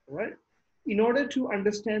 right? In order to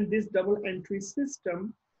understand this double entry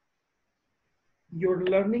system, your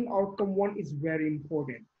learning outcome 1 is very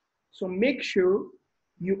important. So make sure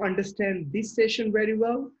you understand this session very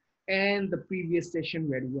well and the previous session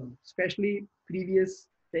very well, especially previous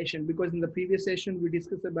session, because in the previous session we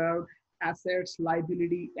discussed about assets,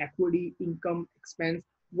 liability, equity, income, expense,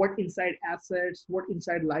 what inside assets, what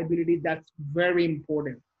inside liability. That's very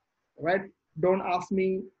important, right? Don't ask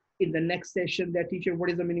me in the next session that, teacher,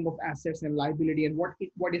 what is the meaning of assets and liability, and what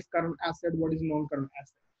is current asset, what is non-current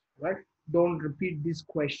asset, right? Don't repeat this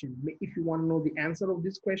question. If you want to know the answer of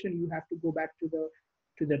this question, you have to go back to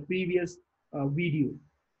the previous video,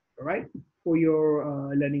 right, for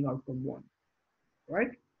your learning outcome 1,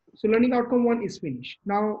 right? So learning outcome 1 is finished.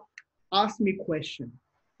 Now ask me question,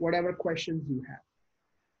 whatever questions you have.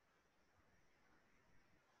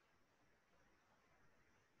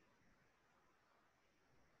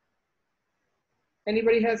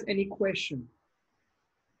 Anybody has any question?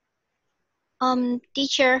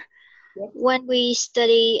 Teacher, Yep. when we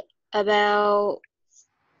study about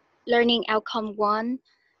learning outcome 1,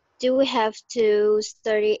 do we have to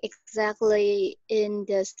study exactly in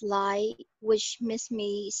the slide which Miss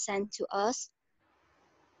Me sent to us?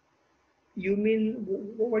 You mean,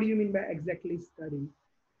 what do you mean by exactly study?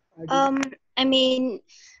 I mean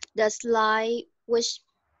the slide which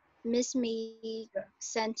Miss Me Yeah.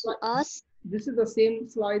 sent to us. This is the same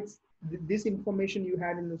slides, this information you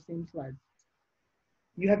had in the same slide.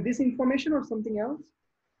 You have this information or something else?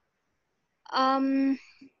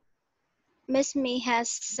 Miss Me has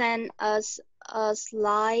sent us a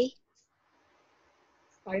slide.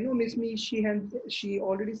 I know Miss Me, she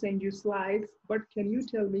already sent you slides, but can you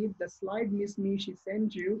tell me the slide Miss Me she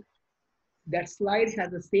sent you, that slide has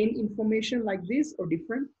the same information like this or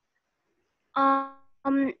different?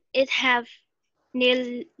 It have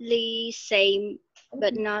nearly same,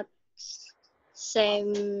 but Okay. not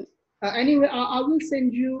same. Anyway, I will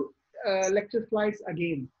send you lecture slides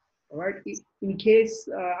again. All right. In case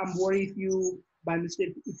I'm worried if you, by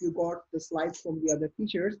mistake, if you got the slides from the other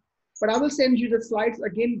teachers, but I will send you the slides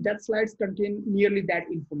again. That slides contain nearly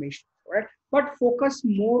that information. All right. But focus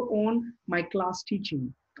more on my class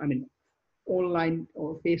teaching. I mean, online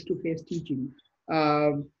or face-to-face teaching.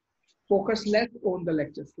 Focus less on the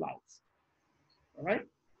lecture slides. All right,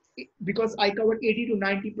 because I covered 80 to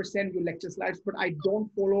 90% your lecture slides, but I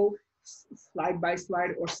don't follow slide by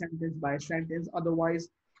slide or sentence by sentence. Otherwise,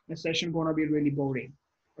 the session gonna be really boring.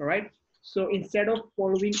 All right. So instead of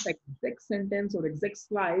following exact sentence or exact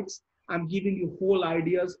slides, I'm giving you whole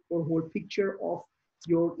ideas or whole picture of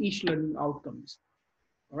your each learning outcomes.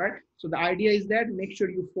 All right. So the idea is that make sure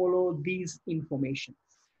you follow these information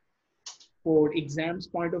for exams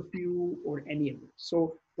point of view or any of it.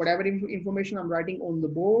 So whatever information I'm writing on the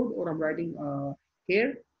board or I'm writing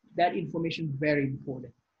here, that information is very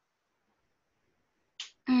important.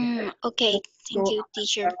 Okay, thank So you,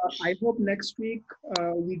 teacher. I hope next week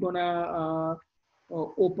we're gonna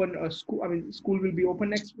open a school. I mean, school will be open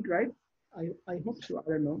next week, right? I hope so. I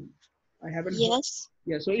don't know. I haven't heard. Yes.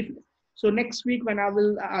 Yeah. So next week when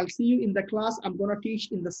I'll see you in the class, I'm gonna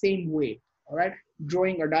teach in the same way. All right,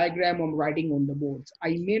 drawing a diagram or writing on the boards.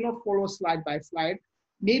 I may not follow slide by slide.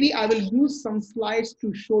 Maybe I will use some slides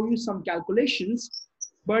to show you some calculations,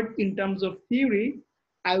 but in terms of theory,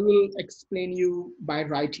 I will explain you by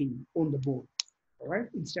writing on the board. All right,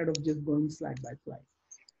 instead of just going slide by slide.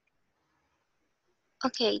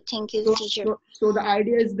 Okay, thank you, teacher. So the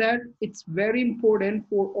idea is that it's very important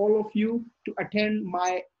for all of you to attend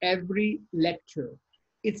my every lecture.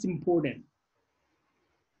 It's important.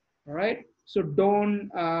 All right. So don't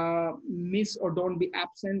miss or don't be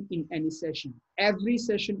absent in any session. Every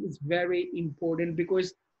session is very important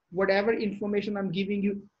because whatever information I'm giving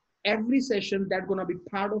you, every session that's gonna be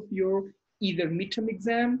part of your either midterm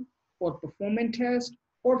exam or performance test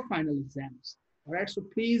or final exams. All right. So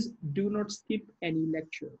please do not skip any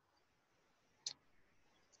lecture.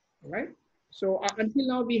 All right. So until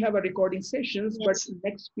now we have a recording sessions, but Yes.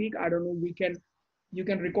 next week, I don't know, you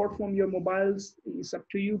can record from your mobiles. It's up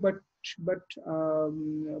to you, but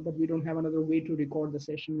we don't have another way to record the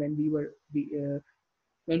session when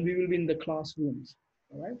when we will be in the classrooms.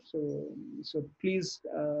 All right. So please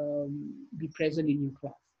be present in your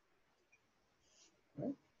class. All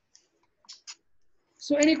right?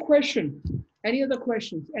 So any question? Any other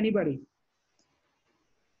questions? Anybody?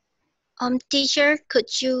 Teacher, could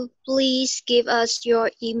you please give us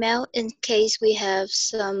your email in case we have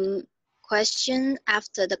some question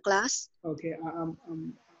after the class? Okay, I'm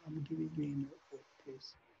giving you email,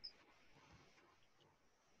 please.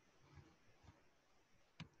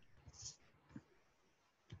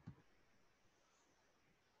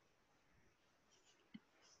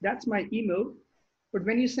 That's my email. But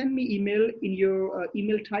when you send me email, in your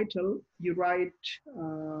email title, you write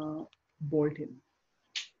Bolton.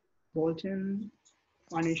 Bolton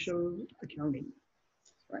Financial Accounting,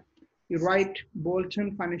 right? You write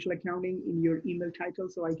Bolton Financial Accounting in your email title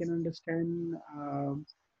so I can understand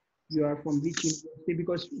you are from which university,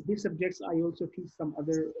 because these subjects I also teach some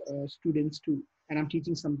other students too, and I'm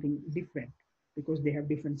teaching something different because they have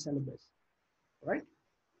different syllabus, right?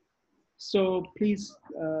 So please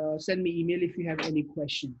send me email if you have any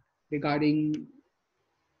question regarding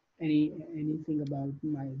anything about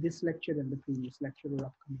this lecture and the previous lecture or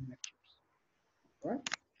upcoming lectures. All right.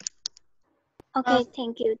 Okay,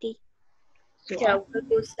 thank you, teacher. So So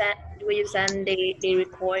will you send the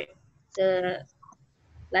record, the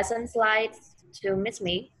lesson slides to Miss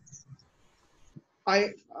Me?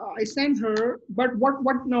 I send her, but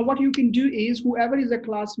what you can do is, whoever is a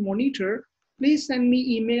class monitor, please send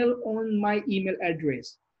me email on my email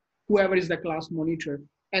address, whoever is the class monitor,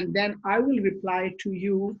 and then I will reply to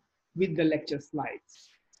you with the lecture slides.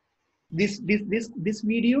 This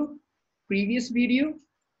video, previous video,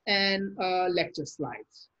 and lecture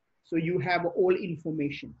slides. So you have all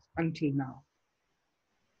information until now.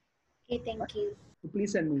 Okay, thank you. So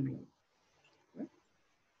please send me email. Right?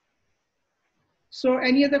 So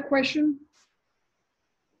any other question?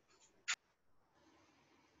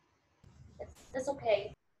 That's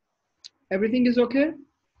okay. Everything is okay?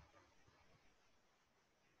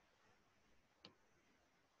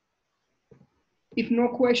 If no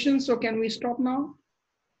questions, so can we stop now?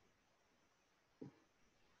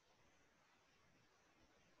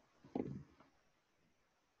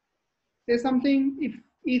 There's something,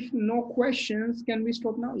 if no questions, can we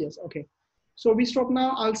stop now? Yes, okay. So we stop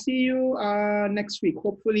now. I'll see you next week,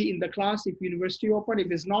 hopefully in the class if university open.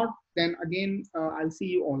 If it's not, then again, I'll see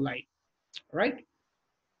you online, all right?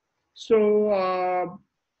 So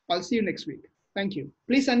I'll see you next week. Thank you.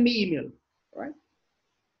 Please send me email, all right?